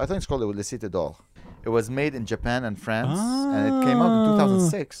Cité d'Or. I think it's called Le Cité d'Or. It was made in Japan and France, and it came out in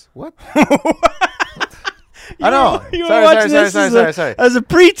 2006. What? I know. You were watching this Sorry. as a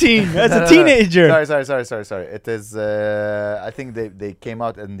preteen, as a teenager. Sorry. It is. I think they came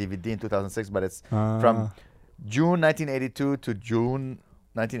out in DVD in 2006, but it's from June 1982 to June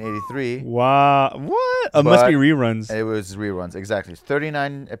 1983. Wow. What? It must be reruns. It was reruns, exactly.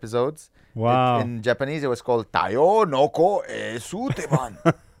 39 episodes. Wow. In Japanese, it was called Tayo no ko e suteban.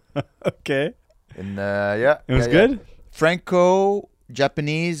 Okay. And yeah. It was good?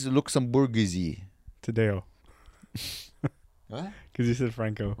 Franco-Japanese Luxembourgeoisie. Tadeo. What? Because you said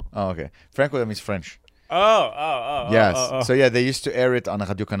Franco. Oh, okay. Franco, that means French. Oh. Yes. Oh. So yeah, they used to air it on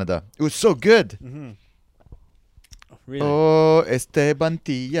Radio Canada. It was so good. Mm-hmm. Really? Oh, Esteban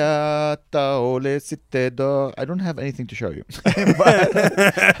Tiata, ole Cité d'Or. I don't have anything to show you. But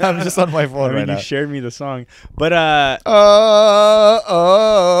I'm just on my phone right you now. shared me the song. But,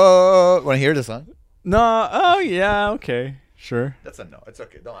 Want to hear the song? no. Oh, yeah. Okay. Sure. That's a no. It's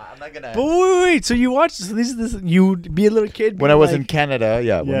okay. No, I'm not gonna. But wait. So you watched this? You'd be a little kid When I was in Canada, when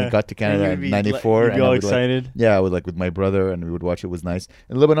Yeah. we got to Canada And in you'd be '94, you'd be I all would, like, excited. I would like with my brother, and we would watch. It was nice.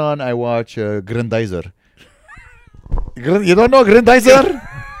 In Lebanon, I watch Grandizer. You don't know Grandizer?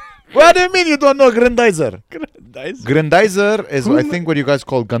 What do you mean you don't know Grandizer? Grandizer is, I think, what you guys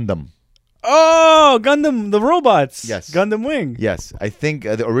call Gundam. Oh, Gundam, the robots. Yes. Gundam Wing. Yes, I think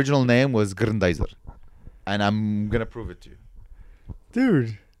the original name was Grandizer, and I'm gonna prove it to you.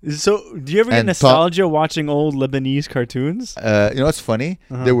 Dude. So, do you ever get And nostalgia watching old Lebanese cartoons? You know what's funny?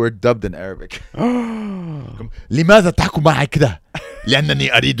 Uh-huh. They were dubbed in Arabic. لماذا تحكم معي كذا؟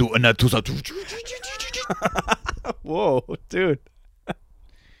 لأنني أريد أن Whoa, dude.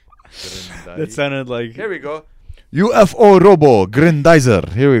 That sounded like Here we go. UFO Robo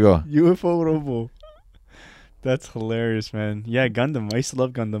Grandizer. Here we go. UFO Robo. That's hilarious, man. Yeah, Gundam. I used to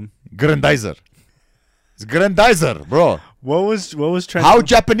love Gundam. Grandizer. It's Grandizer, bro. What was How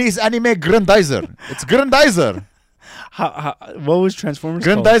Japanese anime Grandizer? It's Grandizer. What was Transformers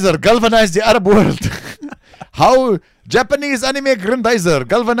called? Grandizer galvanized the Arab world. How Japanese anime Grandizer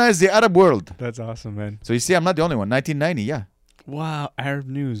galvanized the Arab world. That's awesome, man. So you see, I'm not the only one. 1990, yeah. Wow, Arab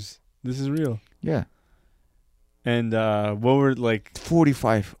news. This is real. Yeah. And what were like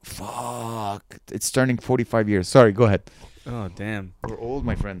 45. Fuck. It's turning 45 years. Sorry, go ahead. Oh, damn. We're old,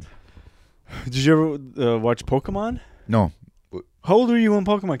 my friend. Did you ever watch Pokemon? No. How old were you when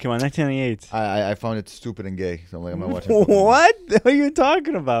Pokemon came out? 1998. I found it stupid and gay. So I'm like, I'm not watching Pokemon. What? What are you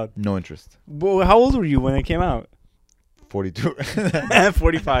talking about? No interest. Well, how old were you when it came out? 42.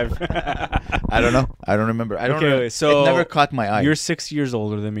 45. I don't know. I don't remember. I don't Okay, remember. so it never caught my eye. You're 6 years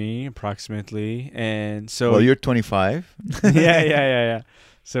older than me, approximately, and so Well, you're 25. yeah.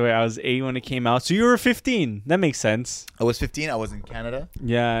 So I was 8 when it came out. So you were 15. That makes sense. I was 15. I was in Canada.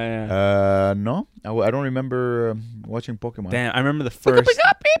 Yeah. No. I don't remember watching Pokemon. Damn, I remember the first.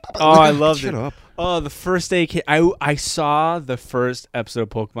 Oh, I loved it. Shut up. Oh, the first day I saw the first episode of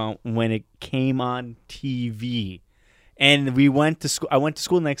Pokemon when it came on TV, and we went to school. I went to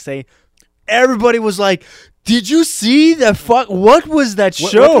school the next day. Everybody was like, "Did you see the fuck? What was that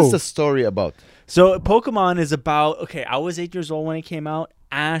show?" What is the story about? So Pokemon is about. Okay, I was 8 years old when it came out.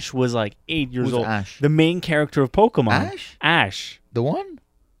 Ash was like 8 years Who's old. Ash? The main character of Pokemon. Ash? Ash. The one?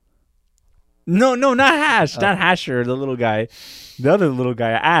 No, not Ash. Not Hasher, the little guy. The other little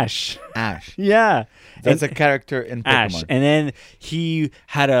guy, Ash. Ash. Yeah. That's a character in Pokemon. Ash. And then he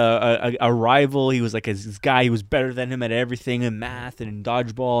had a rival. He was like this guy. He was better than him at everything in math and in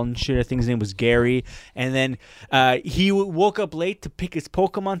dodgeball and shit. I think his name was Gary. And then he woke up late to pick his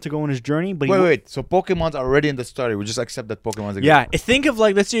Pokemon to go on his journey. But Wait. So Pokemon's already in the story. We just accept that Pokemon's exist. Yeah. Think of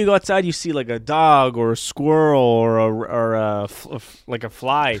like, let's say you go outside, you see like a dog or a squirrel or like a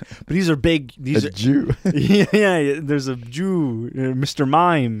fly. But these are big. These A are Jew. yeah. There's a Jew, Mr.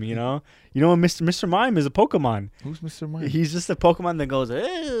 Mime. You know Mr. Mime is a Pokemon. Who's Mr. Mime? He's just a Pokemon that goes,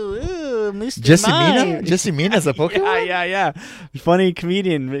 Mr. Jesse Mime. Mina? Jesse Mina's a Pokemon? Yeah. Funny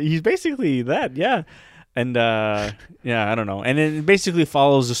comedian. He's basically that, yeah. And yeah, I don't know. And it basically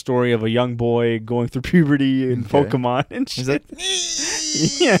follows the story of a young boy going through puberty in Okay. Pokemon and He's shit. like,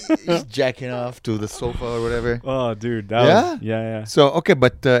 Yeah. he's jacking off to the sofa or whatever. Oh, dude, that Yeah? was, yeah. So okay,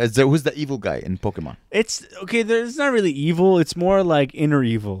 but who's the evil guy in Pokemon? It's okay. It's not really evil. It's more like inner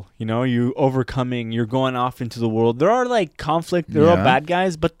evil. You know, you overcoming. You're going off into the world. There are like conflict. They're all Yeah. bad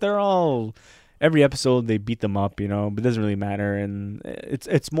guys, but they're all. Every episode they beat them up. You know, but it doesn't really matter. And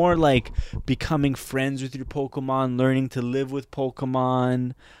it's more like becoming friends with your Pokemon, learning to live with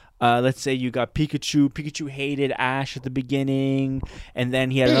Pokemon. Let's say you got Pikachu. Pikachu hated Ash at the beginning, and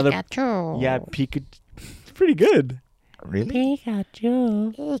then he had another. Pikachu. Yeah, Pikachu. It's pretty good. Really?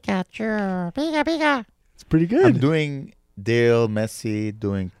 Pikachu. Pikachu. Pika Pika. It's pretty good. I'm doing Dale, Messi,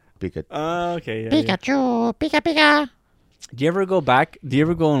 doing Pikachu. Okay. Yeah, yeah. Pikachu. Pika Pika. Do you ever go back? Do you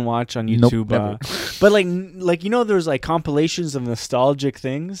ever go and watch on Nope, YouTube? never. But like you know, there's like compilations of nostalgic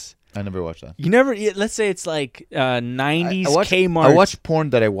things. I never watched that. You never. Let's say it's like 90s I watch, Kmart. I watch porn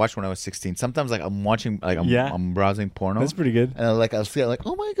that I watched when I was 16. Sometimes like I'm watching, like Yeah. I'm browsing porno. That's pretty good. And I'll see it like,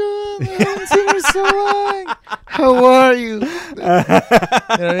 oh my god, I haven't seen her so long. How are you? You know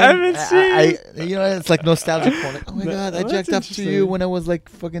what I I haven't seen. you know, it's like nostalgic porn. Like, oh my No, god, I that's jacked up to interesting. you when I was like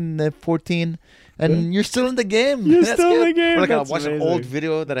fucking 14, and you're still in the game. You're That's still in good. the game. Or like I That's watch an amazing. old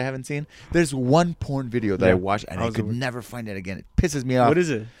video that I haven't seen. There's one porn video that Yeah. I watched and I How's it could work? never find it again. It pisses me off. What is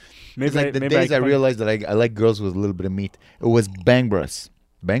it? It's like the maybe days I can- realized that I like girls with a little bit of meat. It was Bang Bus.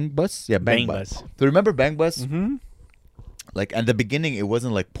 Bang Bus? Yeah, Bang, Bang Bus. Bus. So remember Bang Bus? Mhm. Like at the beginning, it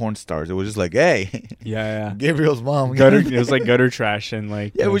wasn't like porn stars. It was just like, hey, Yeah, Gabriel's mom. yeah. Gutter. It was like gutter trash and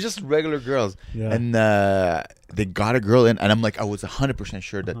like. Yeah, it was just regular girls. Yeah. And they got a girl in, and I'm like, I was 100%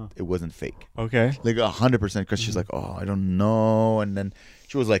 sure that Uh-huh. it wasn't fake. Okay. Like 100%, because she's Mhm. like, oh, I don't know. And then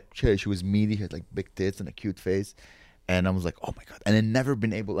she was like, she was meaty, had like big tits and a cute face. And I was like, oh my God. And I never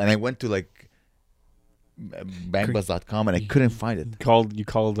been able, and I went to like bangbus.com and I couldn't find it. You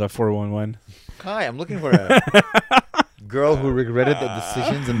called 411. Hi, I'm looking for a girl who regretted the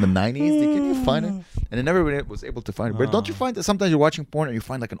decisions in the 90s. Can you find it? And I never was able to find it. But don't you find that sometimes you're watching porn and you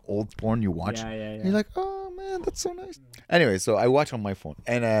find like an old porn you watch? Yeah. And you're like, oh man, that's so nice. Anyway, so I watch on my phone,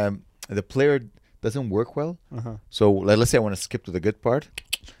 and the player doesn't work well. Uh-huh. So let's say I want to skip to the good part.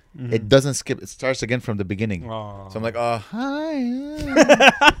 Mm-hmm. It doesn't skip. It starts again from the beginning. Oh. So I'm like, oh, hi.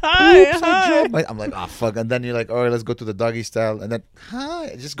 Hi, Oops, I hi. dropped my-" I'm like, oh, fuck. And then you're like, all right, let's go to the doggy style. And then, hi.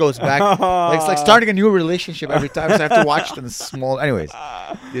 It just goes back. Like, it's like starting a new relationship every time. So I have to watch it in small. Anyways,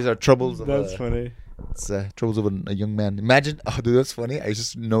 these are troubles of That's funny. It's troubles of a young man. Imagine, oh, dude, that's funny. I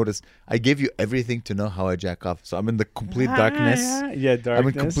just noticed. I gave you everything to know how I jack off. So I'm in the complete darkness. Yeah, darkness. I'm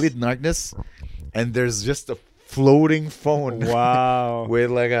in complete darkness, and there's just a floating phone. Wow.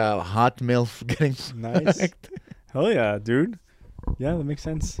 With like a hot MILF getting Nice. fucked. Hell yeah, dude. Yeah, that makes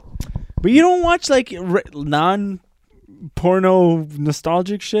sense. But you don't watch like non-porno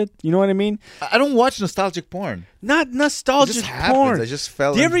nostalgic shit. You know what I mean? I don't watch nostalgic porn. Not It nostalgic just happens. porn. I just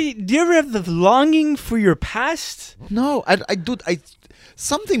fell. Do you ever have the longing for your past? No, I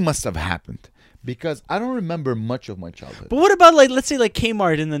something must have happened because I don't remember much of my childhood. But what about like, let's say like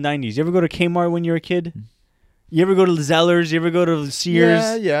Kmart in the 90s? You ever go to Kmart when you were a kid? You ever go to Zellers? You ever go to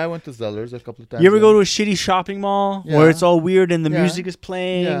Sears? Yeah, I went to Zellers a couple of times. You ever yeah. go to a shitty shopping mall where Yeah. it's all weird and the Yeah. music is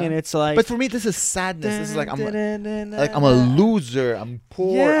playing Yeah. and it's like. But for me, this is sadness. This is like I'm like a loser. I'm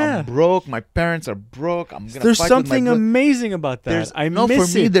poor. Yeah. I'm broke. My parents are broke. I'm gonna. There's fight something with my amazing about that. There's I no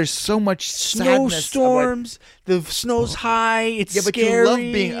miss for me. it. There's so much sadness. about- Snowstorms. The snow's high. It's Yeah, but scary. you love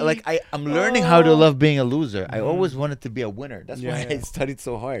being like I'm learning how to love being a loser. I always wanted to be a winner. That's Yeah, why yeah. I studied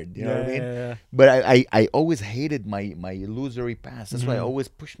so hard. You know what I mean? Yeah. But I always hated my illusory past. That's why I Mhm. always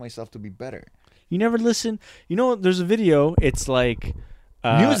pushed myself to be better. You never listen. You know, there's a video. It's like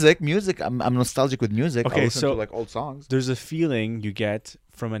Music. I'm nostalgic with music. Okay, I listen so- to like old songs. There's a feeling you get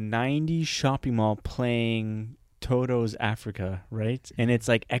from a 90s shopping mall playing Toto's Africa, right? And it's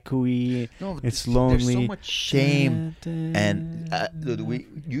like echoey. No, It's there's so lonely. much shame. And dude,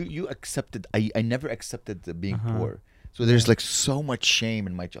 you accepted. I never accepted being Uh-huh. poor. So there's like so much shame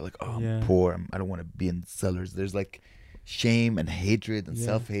in my child. Like, oh, Yeah. I'm poor. I don't want to be in Zellers. There's like shame and hatred and Yeah.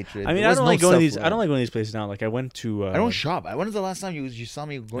 self-hatred. I mean, There I was don't no like going to these. I self-love. don't like going to these places now. Like I went to. I don't shop. When was the last time you saw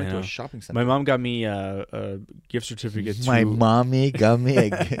me going I to a know. shopping center? My mom got me a gift certificate. My to mommy got me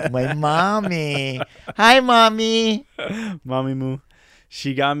my mommy. Hi, mommy. Mommy Moo.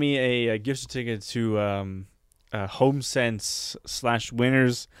 She got me a gift certificate to HomeSense /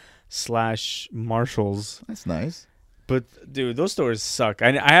 Winners / Marshalls. That's nice. But dude, those stores suck.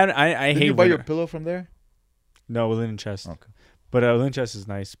 I Did hate. you buy your Winner. pillow from there? No, Linen Chest. Okay. But Linen Chest is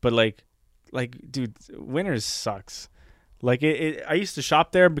nice. But like, dude, Winners sucks. Like I used to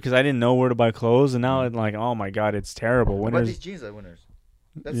shop there because I didn't know where to buy clothes, and now I'm like, oh my god, it's terrible. I bought Winners. these jeans at Winners.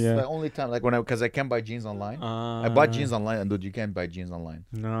 That's Yeah. the only time, like because I can't buy jeans online. I bought jeans online, and dude, you can't buy jeans online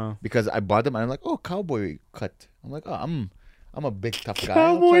No. because I bought them, and I'm like, oh, cowboy cut. I'm like, oh, I'm a big tough guy.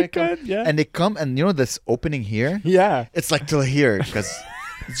 Cowboy Okay, cut, yeah. And they come, and you know this opening here, Yeah. it's like till here because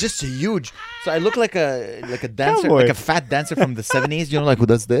it's just huge. So I look like a dancer, Cowboy. like a fat dancer from the 70s. You know, like who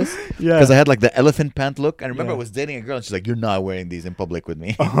does this? Yeah. Because I had like the elephant pant look. And I remember Yeah. I was dating a girl, and she's like, "You're not wearing these in public with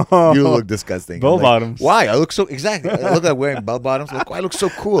me. Oh. You look disgusting." I'm Bell like, bottoms. Why? I look so exactly. I look like wearing bell bottoms. Like, I look so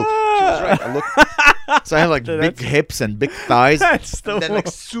cool. She was right. I look. So I have like big That's- hips and big thighs. That's the And then like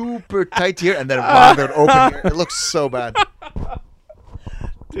one. super tight here, and then they're open here. It looks so bad.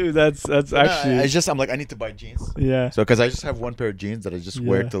 Dude, that's actually. I'm like, I need to buy jeans. Yeah. So because I just have one pair of jeans that I just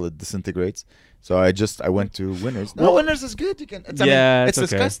wear Yeah. till it disintegrates. So I went to Winners. No, Winners is good. You can. It's, I mean, Yeah, it's it's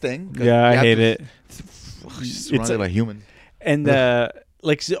okay. disgusting. 'cause Yeah, I you have hate to- it. It's It's surrounded by humans. And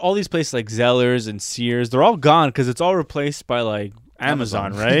like all these places like Zellers and Sears, they're all gone because it's all replaced by like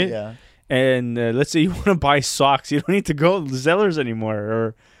Amazon, right? Yeah. And let's say you want to buy socks, you don't need to go to Zellers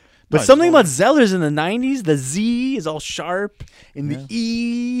anymore. But it's something all- about Zellers in the '90s, the Z is all sharp, and the Yeah.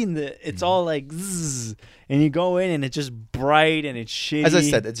 E, and it's all like zzz, and you go in and it's just bright and it's shitty. As I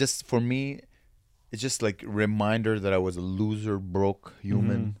said, it's just for me. It's just like reminder that I was a loser, broke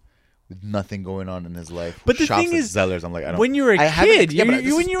human with nothing going on in his life. Mm-hmm. But the Shops thing at is, Zellers, I'm like, I don't. when you're a I haven't- kid, yeah, but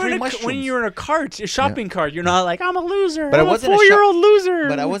this when is you're in pre-mushrooms. when you're in a cart, a shopping cart, you're not like I'm a loser. But I I'm wasn't a a 4-year-old loser.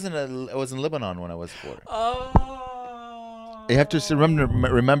 But I was in Lebanon when I was 4. Oh. You have to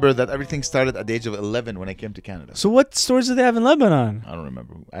remember that everything started at the age of 11 when I came to Canada. So what stores do they have in Lebanon? I don't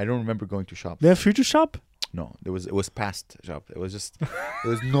remember. I don't remember going to shops. They have Future Shop. No, it was past shop. It was just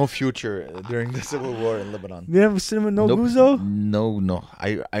there was no future during the Civil War in Lebanon. They have Cinema No Nope. Guzo. No.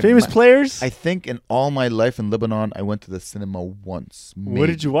 I Famous players. I think in all my life in Lebanon, I went to the cinema once. What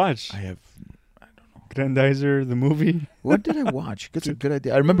did you watch? I have. Grandizer, the movie. What did I watch? That's a good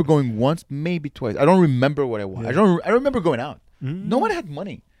idea. I remember going once, maybe twice. I don't remember what I watched. Yeah. I remember going out. Mm. No one had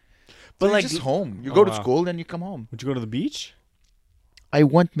money. But So like, you're just home. You Oh, go to wow. school, then you come home. would you go to the beach? I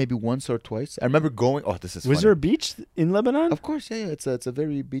went maybe once or twice. I remember going. Oh, this is. Was funny. there a beach in Lebanon? Of course, yeah. It's a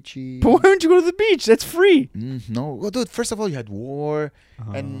very beachy. But why don't you go to the beach? That's free. No, well, dude. First of all, you had war,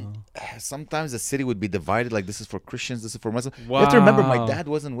 and sometimes the city would be divided. Like this is for Christians, this is for Muslims. You have to remember, my Wow. dad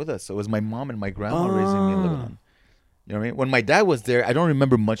wasn't with us, so it was my mom and my grandma raising me in Ah. Lebanon. You know what I mean? When my dad was there, I don't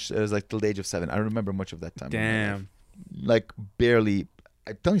remember much. It was like till the age of 7. I don't remember much of that time. in my life. Damn. Like barely.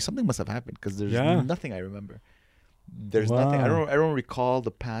 I'm telling you, something must have happened because there's Yeah. nothing I remember. There's nothing. Wow. I don't recall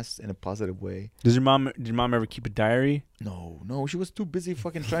the past in a positive way. Did your mom ever keep a diary? No, she was too busy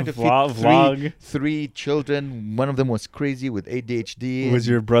fucking trying to Vlog- feed vlog. three children. One of them was crazy with ADHD. Was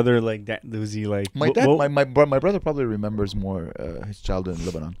your brother like that? Was he like My dad, my brother probably remembers more his childhood in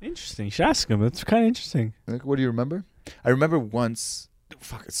Lebanon. Interesting. You should ask him. That's kind of interesting. Like, what do you remember? I remember once,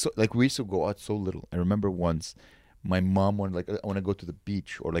 it's so, like we used to go out so little. I remember once, my mom wanted like I want to go to the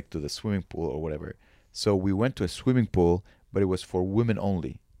beach or like to the swimming pool or whatever. So we went to a swimming pool, but it was for women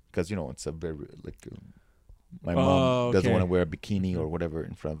only because you know it's a very like my mom doesn't okay. want to wear a bikini or whatever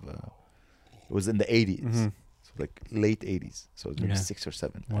in front of. It was in the 80s. Mhm. So like late 80s, so it was maybe Yeah. 6 or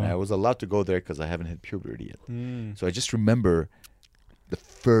 7, and Wow. I was allowed to go there because I haven't hit puberty yet. Mm. So I just remember the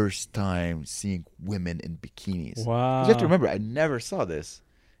first time seeing women in bikinis. Wow. You have to remember, I never saw this,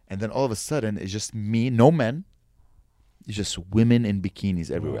 and then all of a sudden, it's just me, no men. It's just women in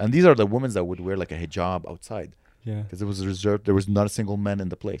bikinis everywhere, Wow. and these are the women that would wear like a hijab outside Yeah. because it was reserved. There was not a single man in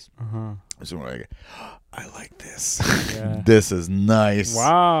the place. Uh-huh. So I'm like, I like this. Yeah. This is nice.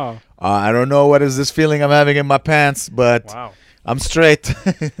 Wow. I don't know what is this feeling I'm having in my pants, but Wow. I'm straight.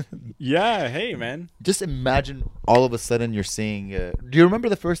 Yeah. Hey, man. Just imagine all of a sudden you're seeing. Do you remember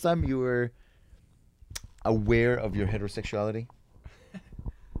the first time you were aware of your heterosexuality?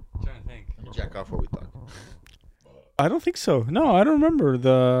 I'm trying to think. Let me jack off while we talk. I don't think so. No, I don't remember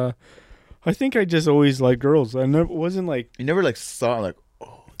the. I think I just always liked girls. I never wasn't like You never like saw like.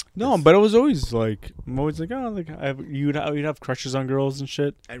 Oh, no, but I was always like I'm always like you'd have crushes on girls and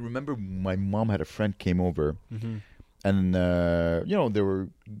shit. I remember my mom had a friend came over, Mm-hmm. and you know there were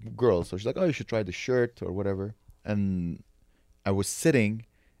girls, so she's like, "Oh, you should try the shirt or whatever." And I was sitting,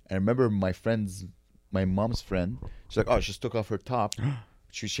 and I remember my mom's friend. She's like, "Oh, she just took off her top.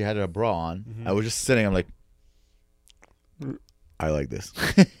 She had a bra on." Mhm. I was just sitting. I'm like, I like this.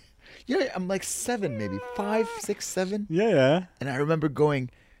 Yeah, I'm like 7, maybe 5, 6, 7, Yeah. and I remember going,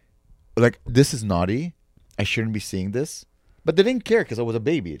 like, this is naughty. I shouldn't be seeing this. But they didn't care because I was a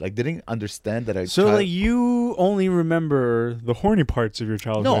baby. Like they didn't understand that I. So like you only remember the horny parts of your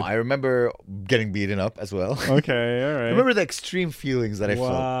childhood. No, I remember getting beaten up as well. Okay, all right. I remember the extreme feelings that I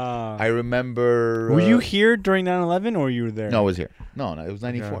felt. Wow. I remember. Were you here during 9/11 or you were there? No, I was here. No, it was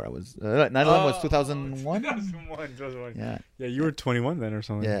 94. Okay. I was 9/11 was 2001. 2001. Yeah, Yeah, you were 21 then or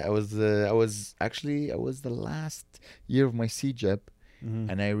something. yeah. I was the last year of my CJEP,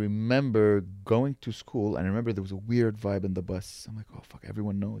 and I remember going to school, and I remember there was a weird vibe in the bus. I'm like, oh fuck,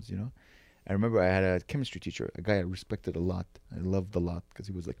 everyone knows, you know. I remember I had a chemistry teacher, a guy I respected a lot. I loved a lot because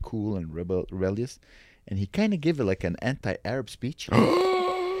he was like cool and rebellious, and he kind of gave it like an anti-Arab speech.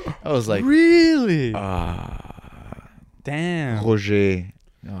 I was like, really? ah, Damn. Roger.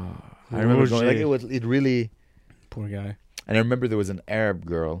 I remember going, like Roger. it really. Poor guy. And I remember there was an Arab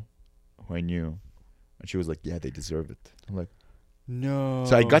girl who I knew, and she was like, "Yeah, they deserve it." I'm like, No.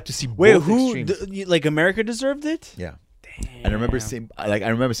 so I got to see Wait, both who? extremes. Like America deserved it? Yeah, Damn. and I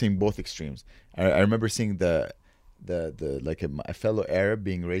remember seeing both extremes. I remember seeing the like a fellow Arab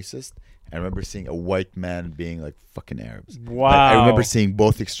being racist. I remember seeing a white man being like fucking Arabs. Wow. Like, I remember seeing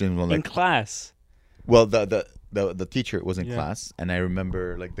both extremes. I'm in like, class. well, the teacher was in Yeah. class, and I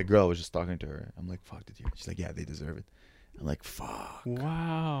remember like the girl was just talking to her. I'm like, "Fuck, did you?" She's like, "Yeah, they deserve it." I'm like, "Fuck."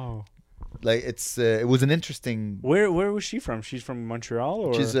 Wow. Like it was an interesting. Where was she from? She's from Montreal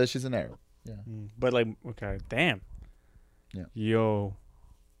or She's an Arab. Yeah. But like okay, damn. Yeah. Yo.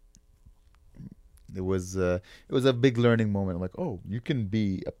 It was a big learning moment. I'm like, oh, you can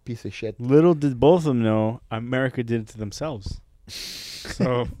be a piece of shit. Little did both of them know America did it to themselves.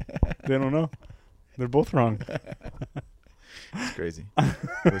 So they don't know. They're both wrong. It's crazy.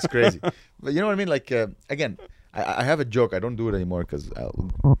 It was crazy. But you know what I mean? Like again, I have a joke. I don't do it anymore because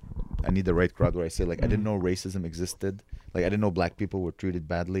I need the right crowd where I say like I didn't know racism existed. Like I didn't know black people were treated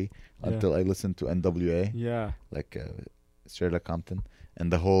badly until I listened to NWA. Yeah. Like Straight Outta Compton.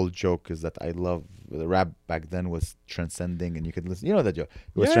 And the whole joke is that I love the rap back then was transcending, and you could listen. You know that joke.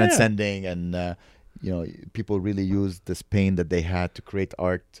 It was Yeah. transcending, and people really used this pain that they had to create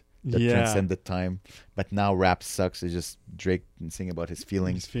art that transcended time. But now rap sucks. It's just Drake singing about his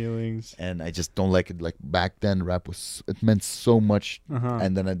feelings, and I just don't like it. Like back then, rap was it meant so much,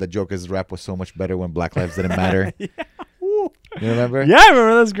 and then the joke is rap was so much better when Black lives didn't matter. Yeah. You remember? Yeah, I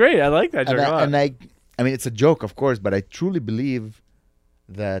remember. That's great. I like that joke a lot. And I mean, it's a joke, of course, but I truly believe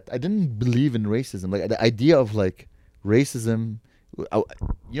that I didn't believe in racism. Like the idea of like racism,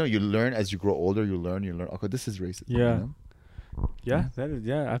 you learn as you grow older. You learn. Okay, this is racism. Yeah. You know? Yeah, that is.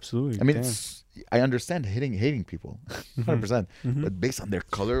 Yeah, absolutely. I mean, Damn. I understand hating people, 100%, but based on their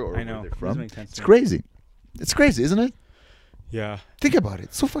color or I know. where they're Doesn't from, make sense it's to me. crazy. It's crazy, isn't it? Yeah. Think about it.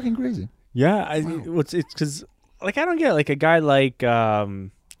 It's so fucking crazy. Yeah, Wow. it's because like I don't get like a guy like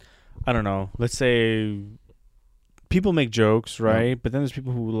I don't know. Let's say people make jokes, right? But then there's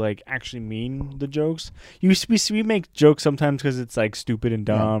people who like actually mean the jokes. We make jokes sometimes because it's like stupid and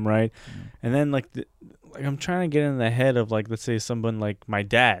dumb, right? And then like I'm trying to get in the head of like let's say someone like my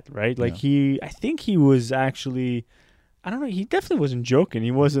dad, right? Like I think he was actually. I don't know. He definitely wasn't joking.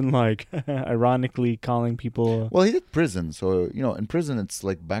 He wasn't like ironically calling people. Well, he did prison, so in prison it's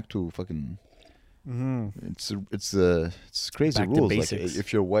like back to fucking. It's crazy Back to rules. Like basics.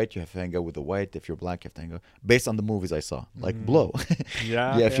 if you're white, you have to hang out with the white. If you're black, you have to hang out based on the movies I saw, like Blow.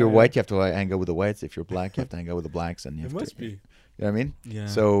 Yeah. If you're white, you have to hang out with the whites. If you're black, you have to hang out with the blacks. And you It have must to, be. You know what I mean? Yeah.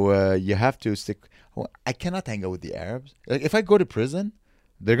 So you have to stick. I cannot hang out with the Arabs. Like if I go to prison,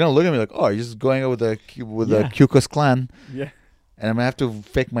 they're gonna look at me like, "Oh, you're just going out with the Ku Klux Klan," Yeah. and I'm gonna have to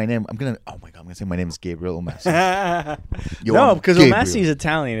fake my name. Oh my god, I'm gonna say my name is Gabriel Omassi. Yo, No, I'm because Gabriel. Omassi is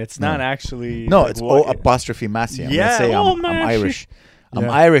Italian. It's not actually. No, like, it's what- O apostrophe Massi. I'm Yeah, gonna say I'm Massi. Irish. I'm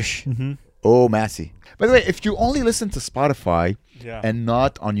Yeah. Irish. Mhm. Oh, Massi. By the way, if you only listen to Spotify Yeah. and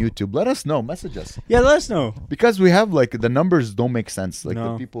not on YouTube, let us know. Message us. Yeah, let us know. Because we have like the numbers don't make sense. Like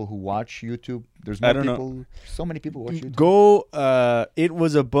No. the people who watch YouTube, there's I more don't know. people. So many people watch YouTube. Go. It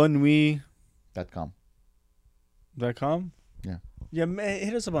was a bonnuit.com. .com. Yeah. Yeah.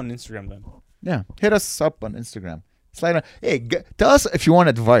 Hit us up on Instagram then. Yeah. Hit us up on Instagram. Slide on. Hey, tell us if you want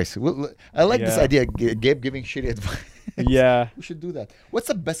advice. I like this Yeah. idea. Gabe giving shitty advice. Yeah. We should do that. What's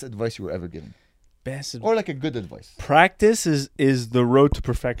the best advice you were ever given? Best Or like a good advice? practice is the road to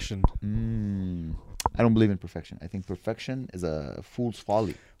perfection. I don't believe in perfection. I think perfection is a fool's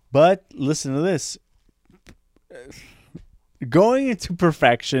folly. But listen to this. Going into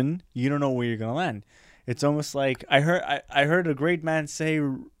perfection, you don't know where you're gonna land. It's almost like I heard a great man say,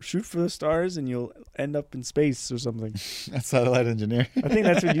 "Shoot for the stars, and you'll end up in space or something." A satellite engineer. I think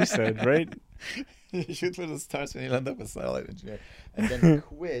that's what you said, right? You shoot for the stars and you'll end up a satellite engineer. And then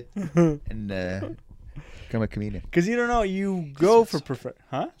quit and become a comedian. Because you don't know, you go for perfection.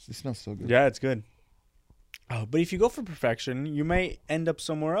 Huh? It smells so good. Yeah, it's good. Oh, but if you go for perfection, you may end up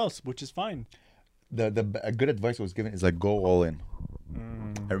somewhere else, which is fine. A good advice I was given is like go all in.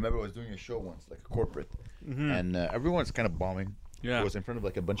 I remember I was doing a show once, like a corporate, and everyone's kind of bombing. Yeah. It was in front of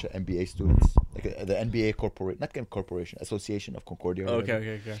like a bunch of MBA students, like the NBA corporation, Association of Concordia.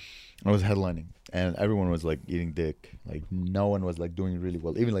 Okay. I was headlining, and everyone was like eating dick. Like no one was like doing really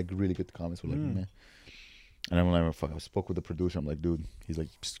well. Even like really good comments were like, meh. And I'm like, fuck. I spoke with the producer. I'm like, dude. He's like,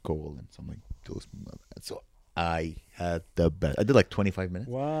 just go all in. So I'm like, those. So I had the best. I did like 25 minutes.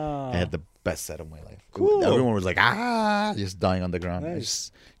 Wow. I had the best set of my life. Cool. Everyone was like, just dying on the ground. I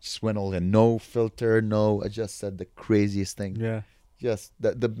Nice. just went all in. No filter. No. I just said the craziest thing. Yeah. Yes.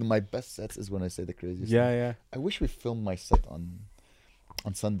 My best sets is when I say the craziest. Yeah, thing. yeah. I wish we filmed my set on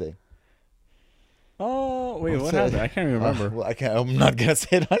Sunday. Oh, wait, What's what that? happened? I can't even remember. Well, I'm not gonna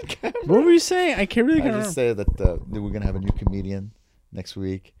say it on camera. What were you saying? I can't really I remember. just say that we're gonna have a new comedian next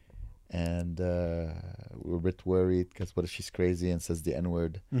week, and we're a bit worried because what if she's crazy and says the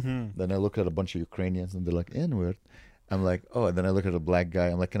N-word? Then I look at a bunch of Ukrainians and they're like N-word. I'm like, oh, and then I look at a black guy.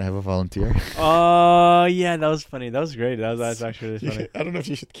 I'm like, can I have a volunteer? Oh, yeah, that was funny. That was great. That's actually really funny. I don't know if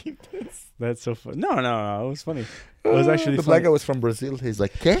you should keep this. That's so funny. No, it was funny. It was actually the funny. black guy was from Brazil. He's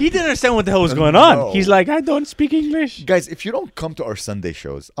like, ¿Qué? He didn't understand what the hell was going on. No. He's like, I don't speak English. Guys, if you don't come to our Sunday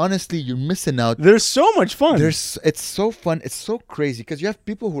shows, honestly, you're missing out. They're so much fun. It's so fun. It's so crazy because you have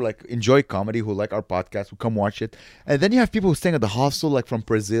people who like enjoy comedy, who like our podcast, who come watch it, and then you have people who staying at the hostel, like from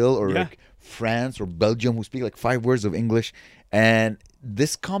Brazil or like France or Belgium, who speak like 5 words of English, and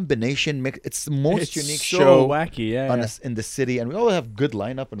this combination it's the most unique so show wacky, in the city, and we all have good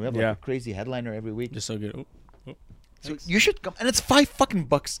lineup, and we have like a crazy headliner every week. Just so good. So you should come, and it's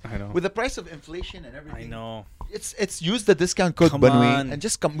 $5 I know. with the price of inflation and everything. I know. It's use the discount code Come Banui on. and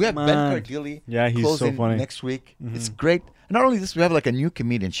just come. We have Come Ben on. Cardilli. Yeah, he's so closing funny. next week. It's great. And not only this, we have like a new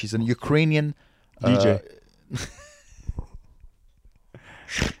comedian. She's a Ukrainian DJ.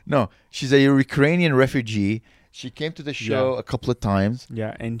 No, she's a Ukrainian refugee. She came to the show a couple of times.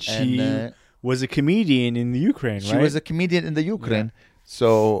 Yeah, and she And, was a comedian in the Ukraine, she right? was a comedian in the Ukraine.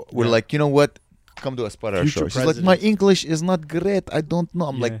 So we're like, you know what? Come to a spot our Future show. She's like, my president. English is not great. I don't know.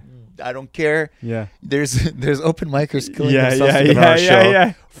 I'm like, I don't care. Yeah. There's open micers killing Yeah, themselves yeah, in yeah, our yeah, show.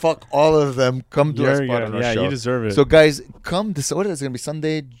 yeah. Fuck all of them. Come to a You're spot good. on our Yeah, show. you deserve it. So guys, come. What is it going to be?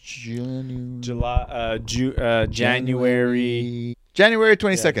 Sunday, January. January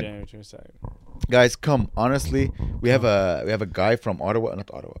 22nd. January 22nd. Guys, come. Honestly, we have a guy from Ottawa, not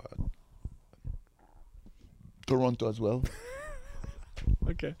Ottawa, Toronto as well.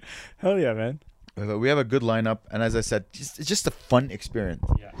 Okay. Hell yeah, man. We have a good lineup, and as I said, it's just a fun experience.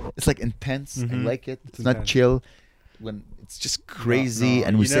 Yeah. It's like intense. I like it. It's not intense. chill. When it's just crazy, No,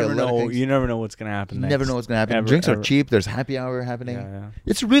 and we you say a never lot of know. things. You never know what's gonna happen. You next. never know what's gonna happen. Ever, Drinks ever. are cheap. There's happy hour happening. Yeah.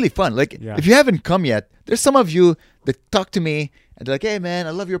 It's really fun. Like Yeah. if you haven't come yet, there's some of you that talk to me and they're like, "Hey man, I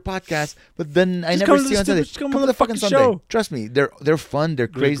love your podcast," but then I Just never come to see the you on Sunday. just come Come on to the the fucking fucking Sunday. show. Trust me, they're fun. They're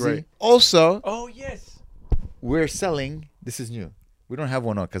They're crazy. great. Also, Oh yes. we're selling. This is new. We don't have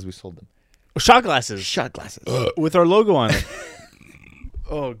one on because we sold them. Shot glasses Shot glasses. with our logo on it.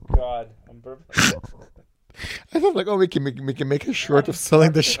 Oh God, I'm perfect. I thought like, oh, we can make a short of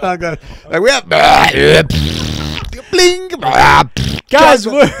selling the shot glass. Like we have. Bling. Guys,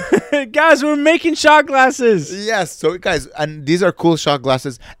 we're making shot glasses. Yes, so guys, and these are cool shot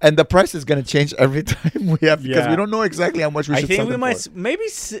glasses, and the price is gonna change every time we have because we don't know exactly how much we I should sell think we them might for.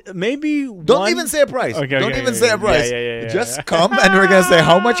 maybe Don't even say a price. Okay, Don't okay, even okay, say a okay. price. Yeah, Just yeah. come and we're gonna say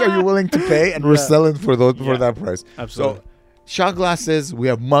how much are you willing to pay, and we're selling for those for Yeah. that price. Absolutely. So, shot glasses. We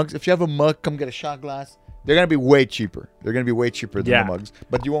have mugs. If you have a mug, come get a shot glass. They're gonna be way cheaper. They're gonna be way cheaper than Yeah. the mugs,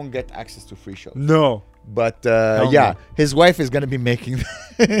 but you won't get access to free shows. No. But Hell yeah, no. his wife is gonna be making.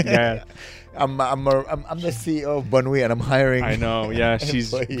 Yeah. I'm the CEO of Banui, and I'm hiring. I know. Yeah,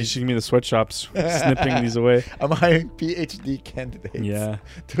 she's employees. giving me the sweatshops, snipping these away. I'm hiring PhD candidates. Yeah.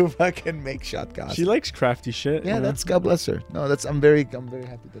 To fucking make shot glasses. She likes crafty shit. Yeah, you know? that's God bless her. No, that's I'm very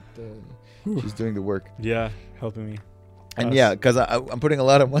happy that she's doing the work. Yeah, helping me. And Us. yeah, because I'm putting a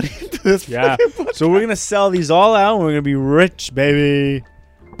lot of money into this. Yeah. fucking podcast. So we're gonna sell these all out, and we're gonna be rich, baby.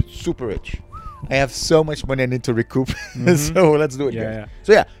 Super rich. I have so much money I need to recoup. So let's do it. Yeah, guys. yeah.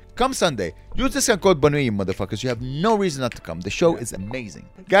 So yeah, come Sunday. Use discount code Banui, you motherfuckers. You have no reason not to come. The show is amazing.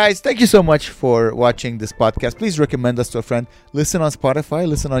 Guys, thank you so much for watching this podcast. Please recommend us to a friend. Listen on Spotify.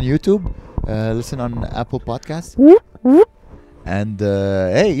 Listen on YouTube. Listen on Apple Podcasts. And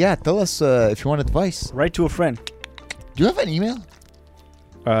hey, yeah, tell us if you want advice. Write to a friend. Do you have an email?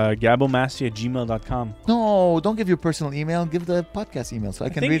 Gabomassey@gmail.com. No, don't give your personal email. Give the podcast email so I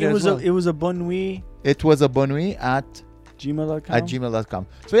can read it as well. It was a bonnuit It was a bonnuit at gmail.com. gmail.com.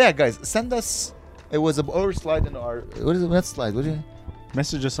 So yeah, guys, send us. It was a or slide in our. What is it? Let's slide. What do you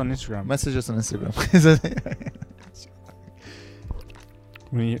Message us on Instagram. message us on Instagram?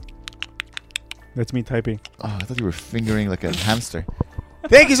 That's me typing. Oh, I thought you were fingering like a hamster.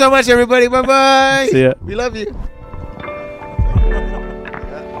 Thank you so much, everybody. Bye bye. See ya. We love you.